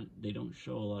 they don't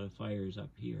show a lot of fires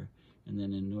up here, and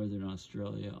then in northern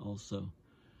Australia also.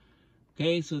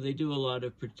 Okay, so they do a lot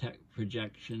of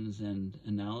projections and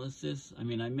analysis. I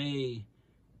mean, I may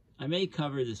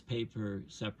cover this paper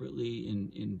separately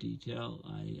in detail.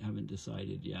 I haven't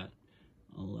decided yet.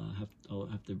 I'll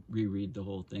have to reread the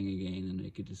whole thing again and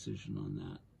make a decision on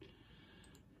that.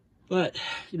 But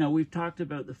we've talked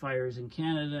about the fires in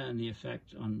Canada and the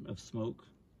effect of smoke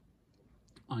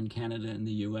on Canada and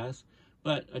the U.S.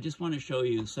 But I just want to show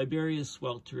you Siberia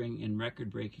sweltering in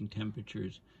record-breaking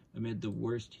temperatures amid the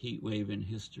worst heat wave in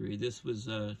history. This was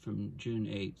from June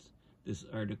 8th, this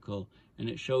article, and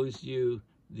it shows you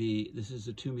this is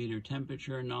a 2-meter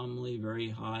temperature anomaly, very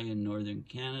high in northern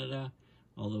Canada,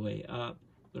 all the way up.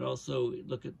 But also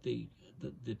look at the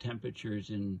temperatures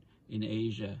in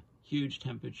Asia, huge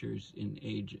temperatures in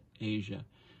Asia.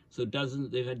 So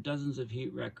they've had dozens of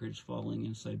heat records falling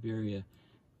in Siberia.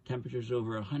 Temperatures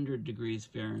over 100 degrees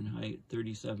Fahrenheit,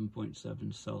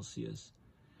 37.7 Celsius.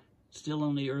 Still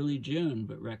only early June,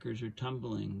 but records are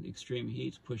tumbling. Extreme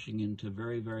heat's pushing into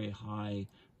very, very high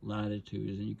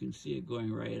latitudes, and you can see it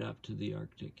going right up to the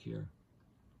Arctic here.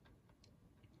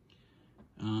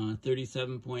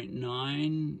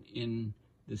 37.9 in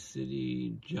the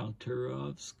city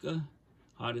Jalturovska,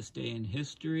 hottest day in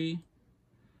history.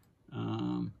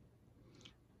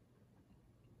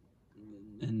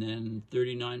 And then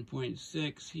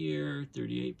 39.6 here,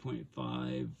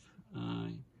 38.5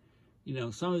 You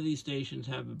know, some of these stations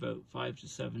have about 5 to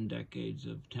 7 decades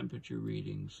of temperature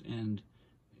readings, and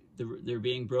they're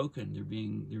being broken. They're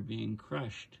being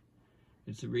crushed.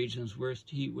 It's the region's worst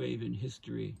heat wave in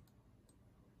history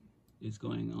is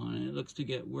going on, and it looks to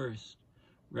get worse.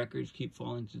 Records keep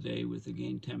falling today with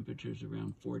again temperatures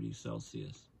around 40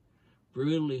 Celsius.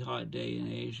 Brutally hot day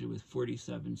in Asia with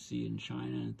 47 C in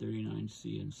China and 39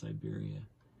 C in Siberia.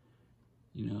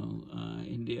 You know,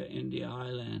 India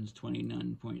Highlands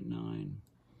 29.9.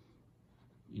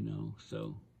 You know,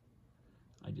 so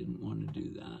I didn't want to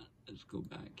do that. Let's go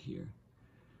back here.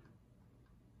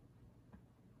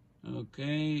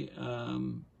 Okay,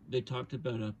 they talked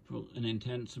about an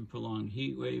intense and prolonged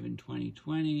heat wave in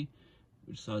 2020,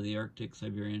 which saw the Arctic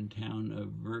Siberian town of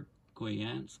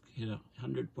Verkhoyansk hit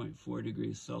 100.4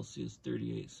 degrees Celsius,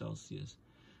 38 Celsius,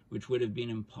 which would have been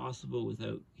impossible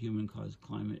without human-caused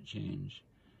climate change,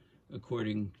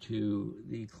 according to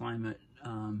the climate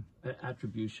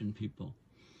attribution people.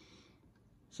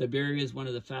 Siberia is one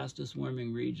of the fastest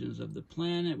warming regions of the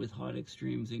planet, with hot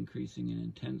extremes increasing in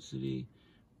intensity.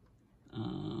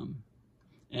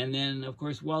 And then, of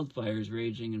course, wildfires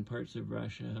raging in parts of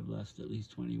Russia have left at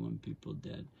least 21 people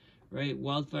dead. Right?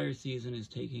 Wildfire season is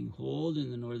taking hold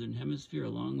in the Northern Hemisphere,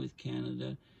 along with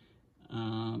Canada.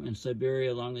 And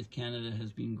Siberia, along with Canada,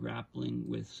 has been grappling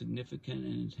with significant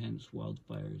and intense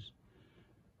wildfires.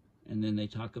 And then they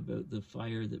talk about the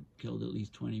fire that killed at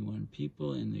least 21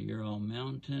 people in the Ural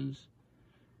Mountains.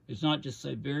 It's not just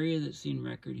Siberia that's seen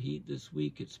record heat this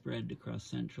week. It spread across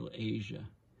Central Asia.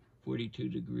 42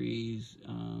 degrees.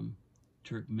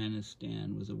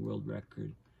 Turkmenistan was a world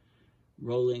record.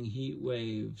 Rolling heat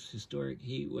waves, historic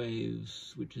heat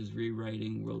waves, which is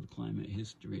rewriting world climate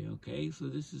history. Okay, so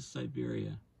this is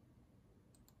Siberia.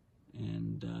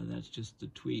 And that's just the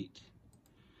tweet.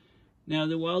 Now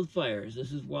the wildfires.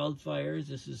 This is wildfires.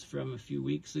 This is from a few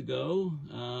weeks ago.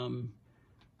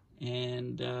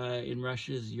 In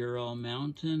Russia's Ural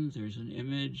Mountains, there's an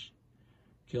image.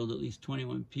 Killed at least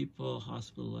 21 people,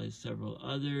 hospitalized several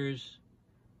others.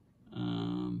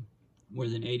 More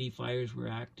than 80 fires were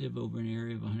active over an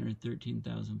area of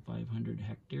 113,500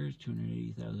 hectares,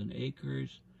 280,000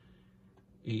 acres.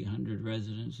 800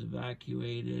 residents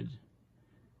evacuated.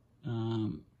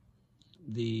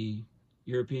 The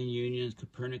European Union's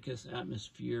Copernicus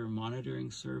Atmosphere Monitoring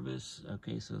Service,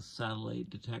 okay, so satellite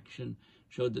detection,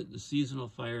 showed that the seasonal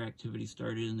fire activity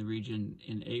started in the region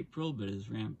in April, but is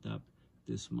ramped up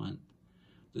this month.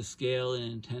 The scale and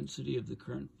intensity of the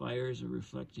current fires are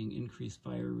reflecting increased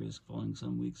fire risk following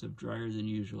some weeks of drier than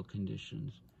usual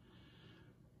conditions.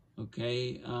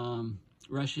 Okay,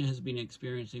 Russia has been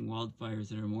experiencing wildfires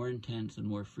that are more intense and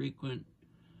more frequent.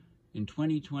 In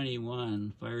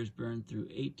 2021, fires burned through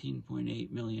 18.8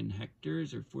 million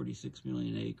hectares, or 46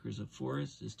 million acres of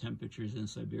forest, as temperatures in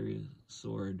Siberia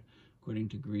soared, according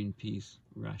to Greenpeace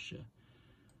Russia.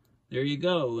 There you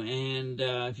go. And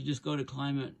if you just go to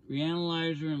Climate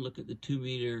Reanalyzer and look at the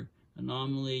 2-meter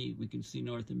anomaly, we can see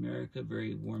North America,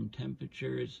 very warm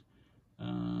temperatures.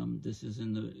 This is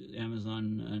in the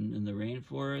Amazon and in the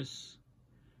rainforests.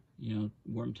 You know,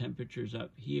 warm temperatures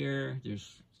up here.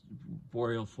 There's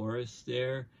boreal forests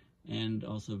there, and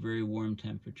also very warm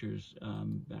temperatures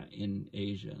in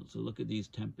Asia. So look at these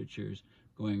temperatures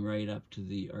going right up to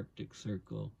the Arctic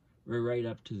Circle, or right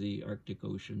up to the Arctic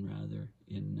Ocean, rather,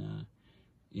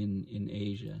 in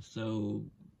Asia. So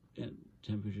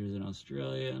temperatures in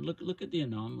Australia, and look at the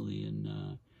anomaly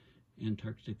in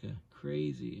Antarctica.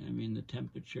 Crazy. I mean, the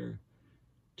temperature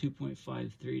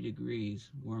 2.53 degrees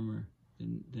warmer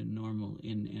than normal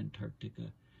in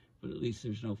Antarctica. But at least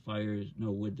there's no fires,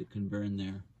 no wood that can burn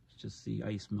there. It's just the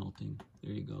ice melting.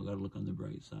 There you go. Got to look on the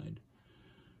bright side.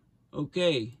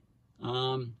 Okay.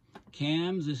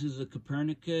 CAMS, this is the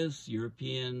Copernicus,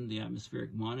 the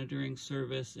Atmospheric Monitoring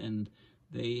Service, and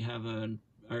they have an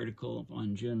article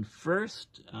on June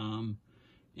 1st,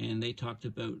 and they talked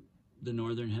about the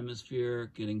Northern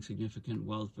Hemisphere getting significant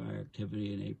wildfire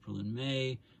activity in April and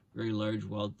May, very large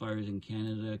wildfires in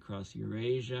Canada, across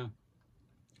Eurasia.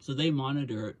 So they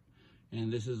monitor it,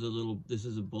 and this is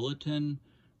a bulletin.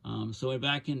 So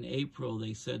back in April,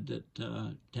 they said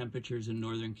that temperatures in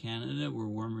northern Canada were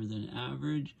warmer than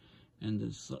average, and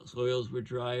the soils were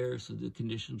drier, so the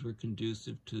conditions were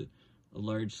conducive to a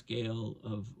large scale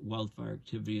of wildfire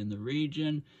activity in the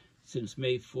region. Since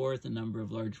May 4th, a number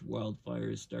of large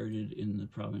wildfires started in the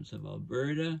province of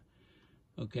Alberta.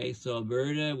 Okay, so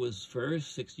Alberta was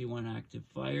first, 61 active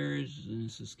fires in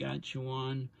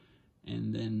Saskatchewan.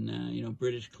 And then,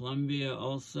 British Columbia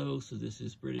also. So this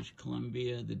is British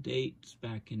Columbia, the dates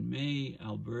back in May,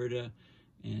 Alberta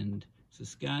and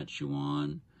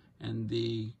Saskatchewan. And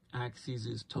the axis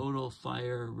is total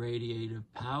fire radiative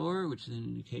power, which is an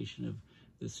indication of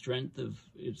the strength of,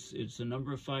 it's a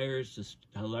number of fires, just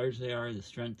how large they are, the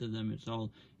strength of them. It's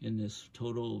all in this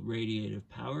total radiative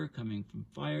power coming from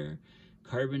fire.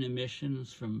 Carbon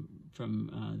emissions from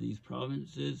these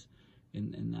provinces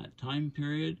in that time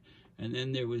period. And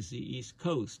then there was the East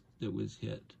Coast that was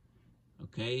hit,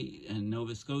 okay, and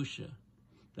Nova Scotia.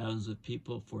 Thousands of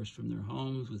people forced from their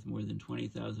homes with more than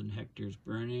 20,000 hectares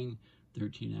burning,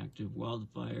 13 active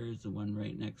wildfires, the one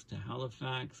right next to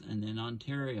Halifax, and then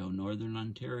Ontario, Northern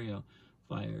Ontario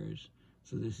fires.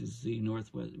 So this is the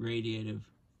Northwest radiative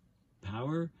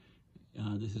power.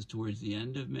 This is towards the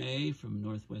end of May from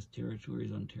Northwest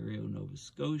Territories, Ontario, Nova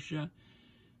Scotia.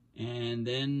 And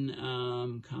then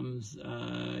comes,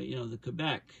 the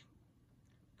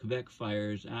Quebec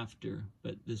fires after,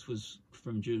 but this was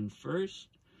from June 1st.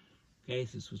 Okay,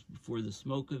 so this was before the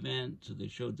smoke event, so they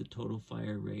showed the total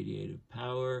fire radiative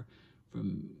power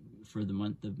for the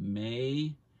month of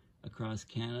May across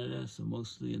Canada, so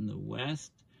mostly in the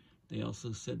west. They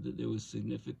also said that there was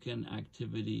significant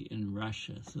activity in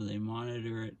Russia, so they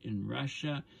monitor it in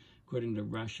Russia. According to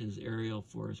Russia's Aerial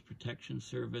Forest Protection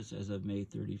Service, as of May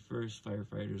 31st,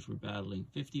 firefighters were battling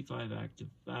 55 active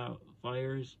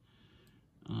fires.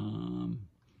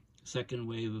 Second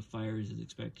wave of fires is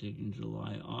expected in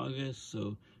July, August.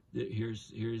 So here's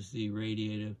the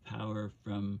radiative power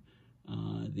from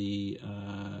the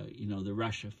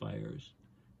Russia fires,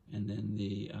 and then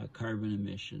the carbon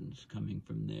emissions coming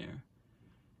from there.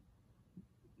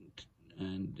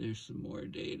 And there's some more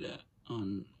data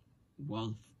on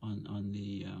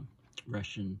the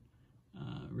Russian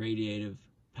radiative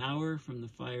power from the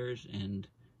fires and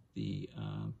the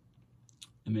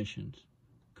emissions.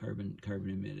 Carbon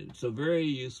emitted. So very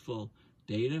useful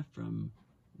data from,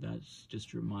 that's just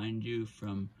to remind you,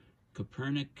 from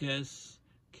Copernicus,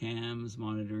 CAMS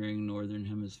monitoring Northern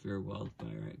Hemisphere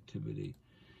wildfire activity.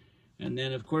 And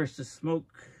then of course the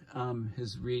smoke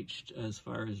has reached as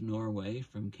far as Norway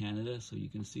from Canada, so you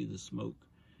can see the smoke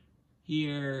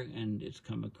here, and it's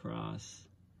come across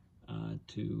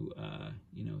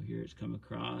here it's come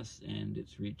across and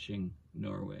it's reaching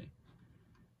Norway.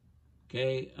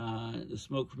 Okay, the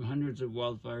smoke from hundreds of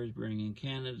wildfires burning in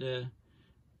Canada,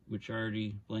 which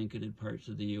already blanketed parts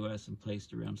of the U.S. and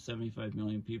placed around 75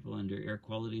 million people under air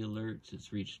quality alerts.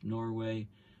 It's reached Norway,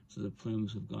 so the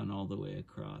plumes have gone all the way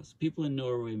across. People in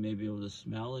Norway may be able to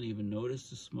smell and even notice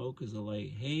the smoke as a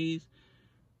light haze,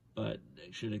 but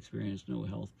should experience no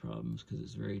health problems because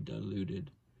it's very diluted.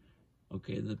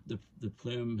 Okay, the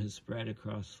plume has spread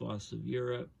across swaths of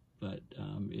Europe, but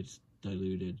it's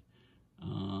diluted.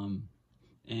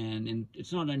 And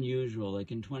it's not unusual.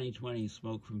 Like in 2020,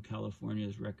 smoke from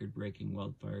California's record-breaking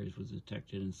wildfires was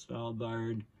detected in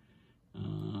Svalbard.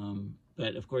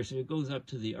 But of course, if it goes up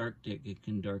to the Arctic, it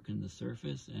can darken the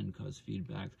surface and cause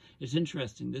feedbacks. It's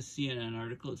interesting. This CNN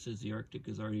article, it says the Arctic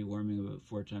is already warming about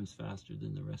 4 times faster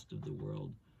than the rest of the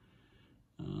world.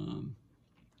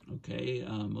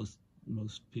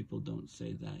 Most people don't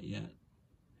say that yet.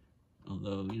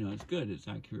 Although, it's good. It's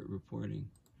accurate reporting.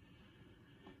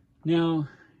 Now,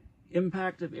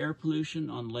 impact of air pollution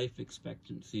on life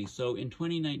expectancy. So in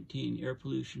 2019, air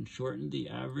pollution shortened the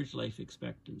average life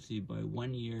expectancy by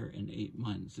 1 year and 8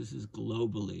 months. This is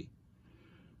globally,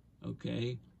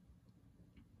 okay?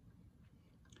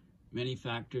 Many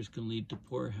factors can lead to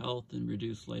poor health and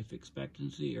reduced life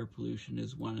expectancy. Air pollution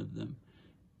is one of them.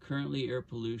 Currently, air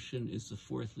pollution is the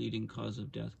 4th leading cause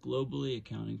of death globally,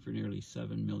 accounting for nearly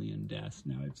 7 million deaths.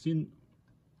 Now, I've seen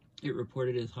it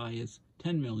reported as high as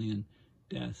 10 million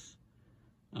deaths.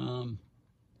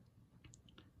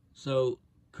 So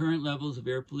current levels of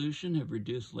air pollution have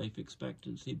reduced life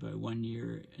expectancy by 1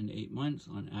 year and 8 months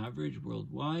on average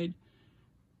worldwide.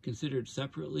 Considered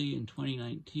separately, in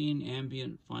 2019,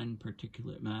 ambient fine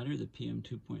particulate matter, the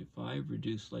PM2.5,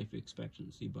 reduced life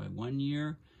expectancy by 1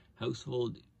 year.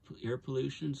 Household air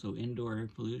pollution, so indoor air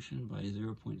pollution, by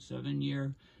 0.7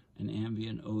 year, and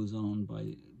ambient ozone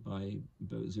by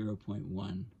about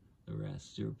 0.1, the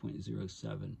rest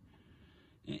 0.07.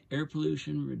 Air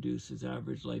pollution reduces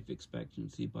average life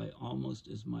expectancy by almost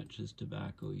as much as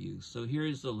tobacco use. So here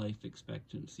is the life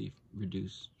expectancy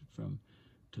reduced from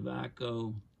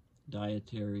tobacco,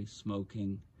 dietary,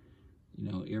 smoking.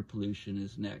 Air pollution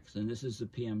is next. And this is the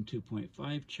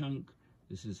PM2.5 chunk,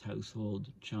 this is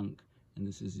household chunk, and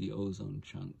this is the ozone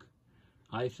chunk.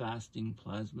 High fasting,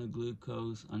 plasma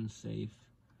glucose, unsafe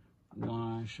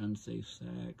wash, unsafe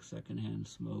sex, secondhand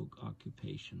smoke,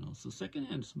 occupational. So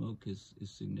secondhand smoke is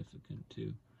significant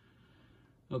too.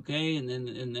 Okay, and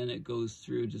then it goes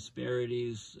through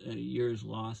disparities, years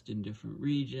lost in different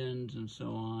regions, and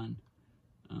so on.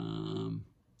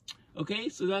 Okay,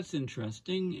 so that's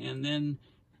interesting. And then,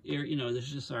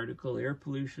 there's this article, air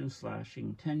pollution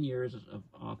slashing 10 years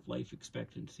off life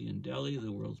expectancy in Delhi,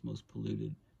 the world's most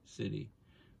polluted city.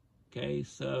 Okay,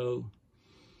 so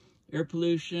air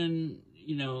pollution,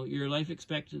 your life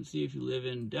expectancy if you live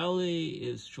in Delhi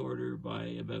is shorter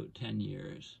by about 10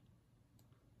 years.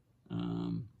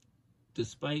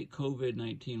 Despite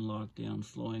COVID-19 lockdown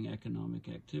slowing economic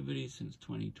activity since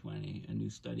 2020, a new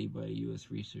study by a U.S.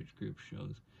 research group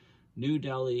shows New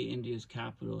Delhi, India's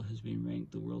capital, has been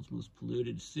ranked the world's most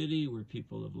polluted city, where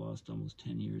people have lost almost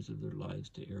 10 years of their lives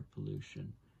to air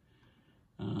pollution.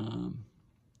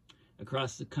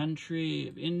 Across the country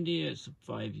of India, it's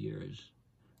 5 years.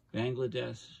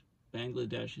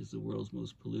 Bangladesh is the world's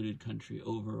most polluted country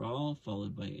overall,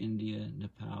 followed by India,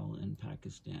 Nepal, and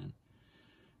Pakistan.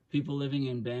 People living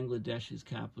in Bangladesh's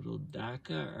capital,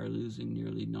 Dhaka, are losing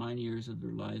nearly 9 years of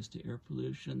their lives to air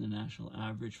pollution. The national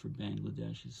average for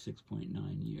Bangladesh is 6.9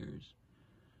 years.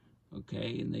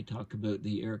 Okay, and they talk about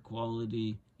the Air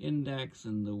Quality Index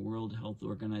and the World Health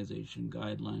Organization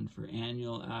guideline for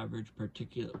annual average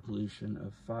particulate pollution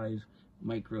of 5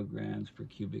 micrograms per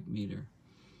cubic meter.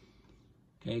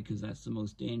 Okay, because that's the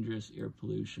most dangerous air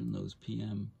pollution, those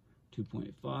PM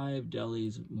 2.5.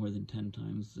 Delhi's more than 10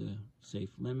 times the safe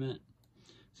limit.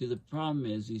 See, the problem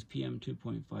is these PM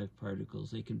 2.5 particles,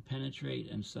 they can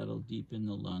penetrate and settle deep in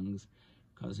the lungs,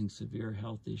 causing severe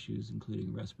health issues,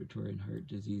 including respiratory and heart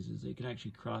diseases. They can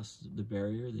actually cross the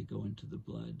barrier, they go into the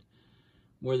blood.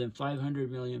 More than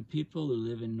 500 million people who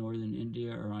live in northern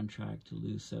India are on track to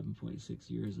lose 7.6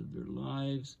 years of their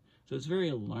lives. So it's very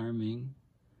alarming.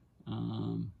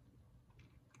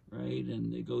 Right,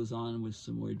 and it goes on with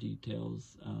some more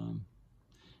details.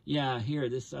 Yeah, here,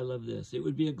 I love this. It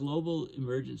would be a global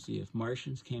emergency if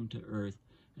Martians came to Earth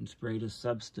and sprayed a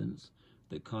substance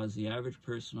that caused the average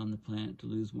person on the planet to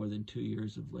lose more than 2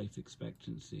 years of life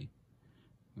expectancy.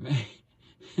 Right?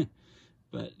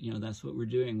 But, that's what we're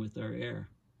doing with our air.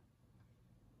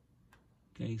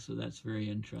 Okay, so that's very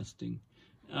interesting.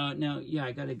 Now,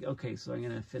 yeah, okay, so I'm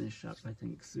going to finish up, I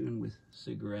think, soon with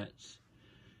cigarettes.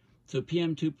 So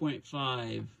PM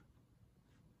 2.5,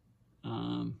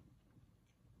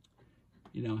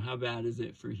 how bad is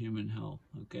it for human health?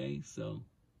 Okay, so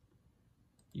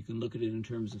you can look at it in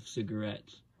terms of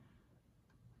cigarettes.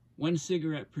 1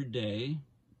 cigarette per day.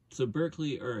 So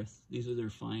Berkeley Earth, these are their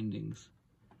findings.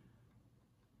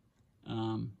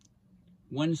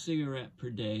 1 cigarette per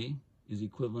day is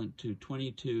equivalent to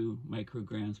 22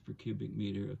 micrograms per cubic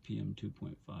meter of PM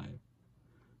 2.5.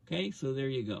 Okay, so there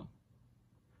you go.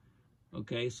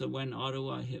 Okay, so when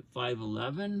Ottawa hit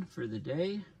 511 for the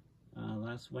day,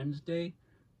 last Wednesday,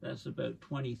 that's about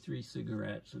 23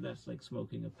 cigarettes, so that's like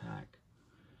smoking a pack.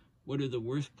 What are the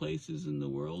worst places in the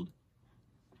world?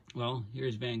 Well,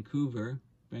 here's Vancouver.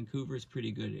 Vancouver's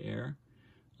pretty good air,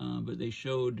 but they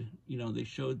showed,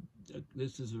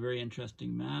 this is a very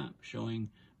interesting map showing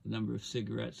the number of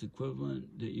cigarettes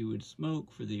equivalent that you would smoke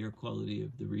for the air quality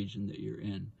of the region that you're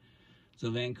in. So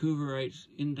Vancouverites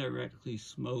indirectly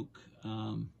smoke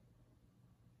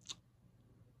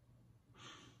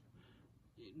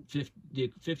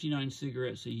 59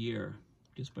 cigarettes a year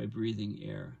just by breathing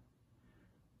air.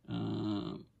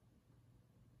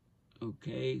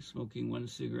 Okay, smoking 1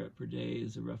 cigarette per day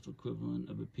is a rough equivalent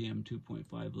of a PM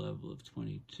 2.5 level of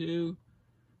 22.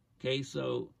 Okay,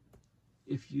 so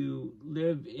if you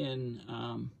live in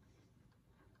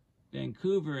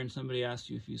Vancouver and somebody asks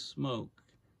you if you smoke,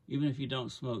 even if you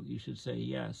don't smoke, you should say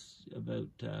yes, about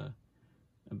a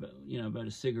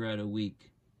cigarette a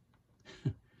week,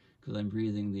 because I'm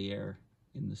breathing the air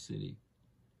in the city.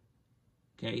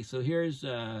 Okay, so here's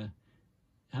how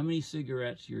many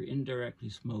cigarettes you're indirectly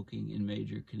smoking in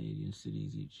major Canadian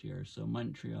cities each year. So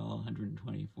Montreal,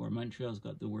 124. Montreal's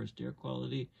got the worst air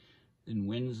quality. Then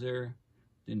Windsor,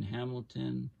 then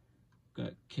Hamilton,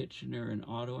 got Kitchener and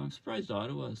Ottawa. I'm surprised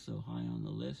Ottawa is so high on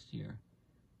the list here.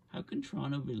 How can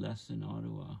Toronto be less than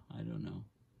Ottawa? I don't know.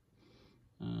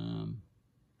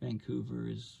 Vancouver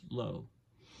is low.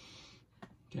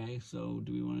 Okay, so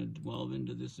do we want to delve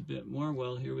into this a bit more?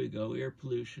 Well, here we go. Air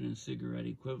pollution and cigarette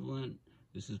equivalent.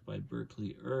 This is by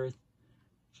Berkeley Earth.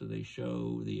 So they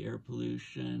show the air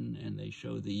pollution and they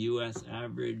show the US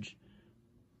average,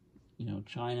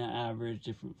 China average,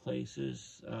 different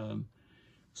places.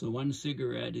 So 1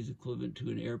 cigarette is equivalent to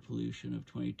an air pollution of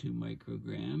 22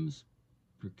 micrograms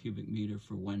per cubic meter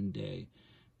for 1 day.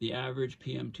 The average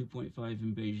PM 2.5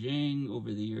 in Beijing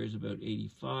over the years about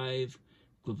 85,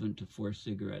 equivalent to 4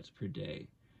 cigarettes per day.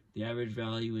 The average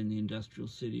value in the industrial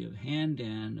city of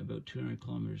Handan, about 200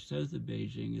 kilometers south of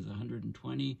Beijing, is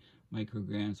 120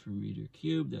 micrograms per meter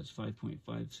cubed. That's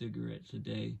 5.5 cigarettes a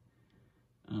day.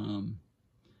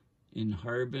 In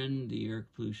Harbin, the air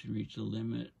pollution reached a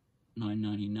limit,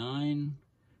 999.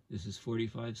 This is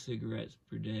 45 cigarettes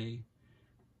per day.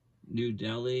 New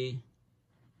Delhi,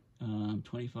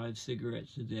 25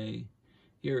 cigarettes a day.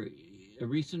 Here, a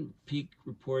recent peak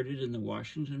reported in the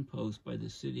Washington Post by the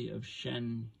city of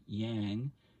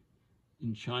Shenyang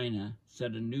in China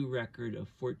set a new record of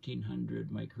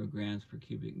 1,400 micrograms per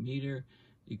cubic meter,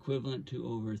 equivalent to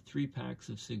over 3 packs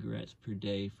of cigarettes per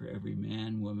day for every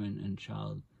man, woman, and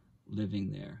child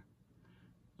living there.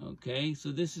 Okay,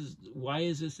 so why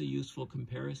is this a useful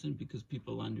comparison? Because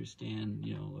people understand,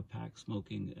 you know, a pack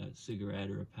smoking a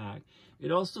cigarette or a pack.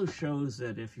 It also shows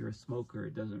that if you're a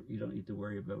smoker, you don't need to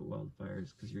worry about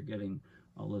wildfires because you're getting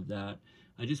all of that.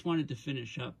 I just wanted to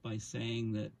finish up by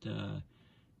saying that,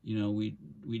 you know,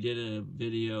 we did a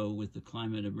video with the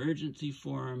Climate Emergency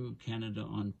Forum, Canada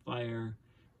on Fire,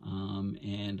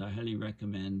 and I highly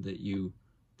recommend that you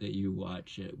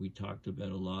watch it. We talked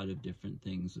about a lot of different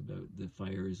things about the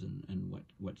fires and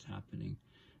what's happening.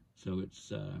 So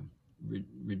it's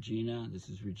Regina, this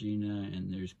is Regina,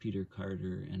 and there's Peter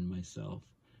Carter and myself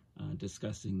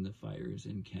discussing the fires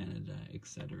in Canada,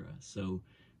 etc. So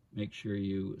make sure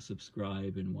you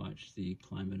subscribe and watch the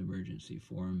Climate Emergency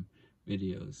Forum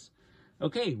videos.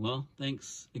 Okay, well,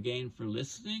 thanks again for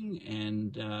listening,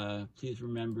 and please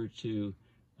remember to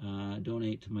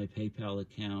donate to my PayPal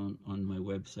account on my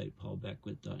website,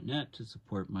 paulbeckwith.net, to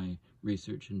support my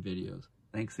research and videos.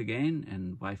 Thanks again,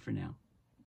 and bye for now.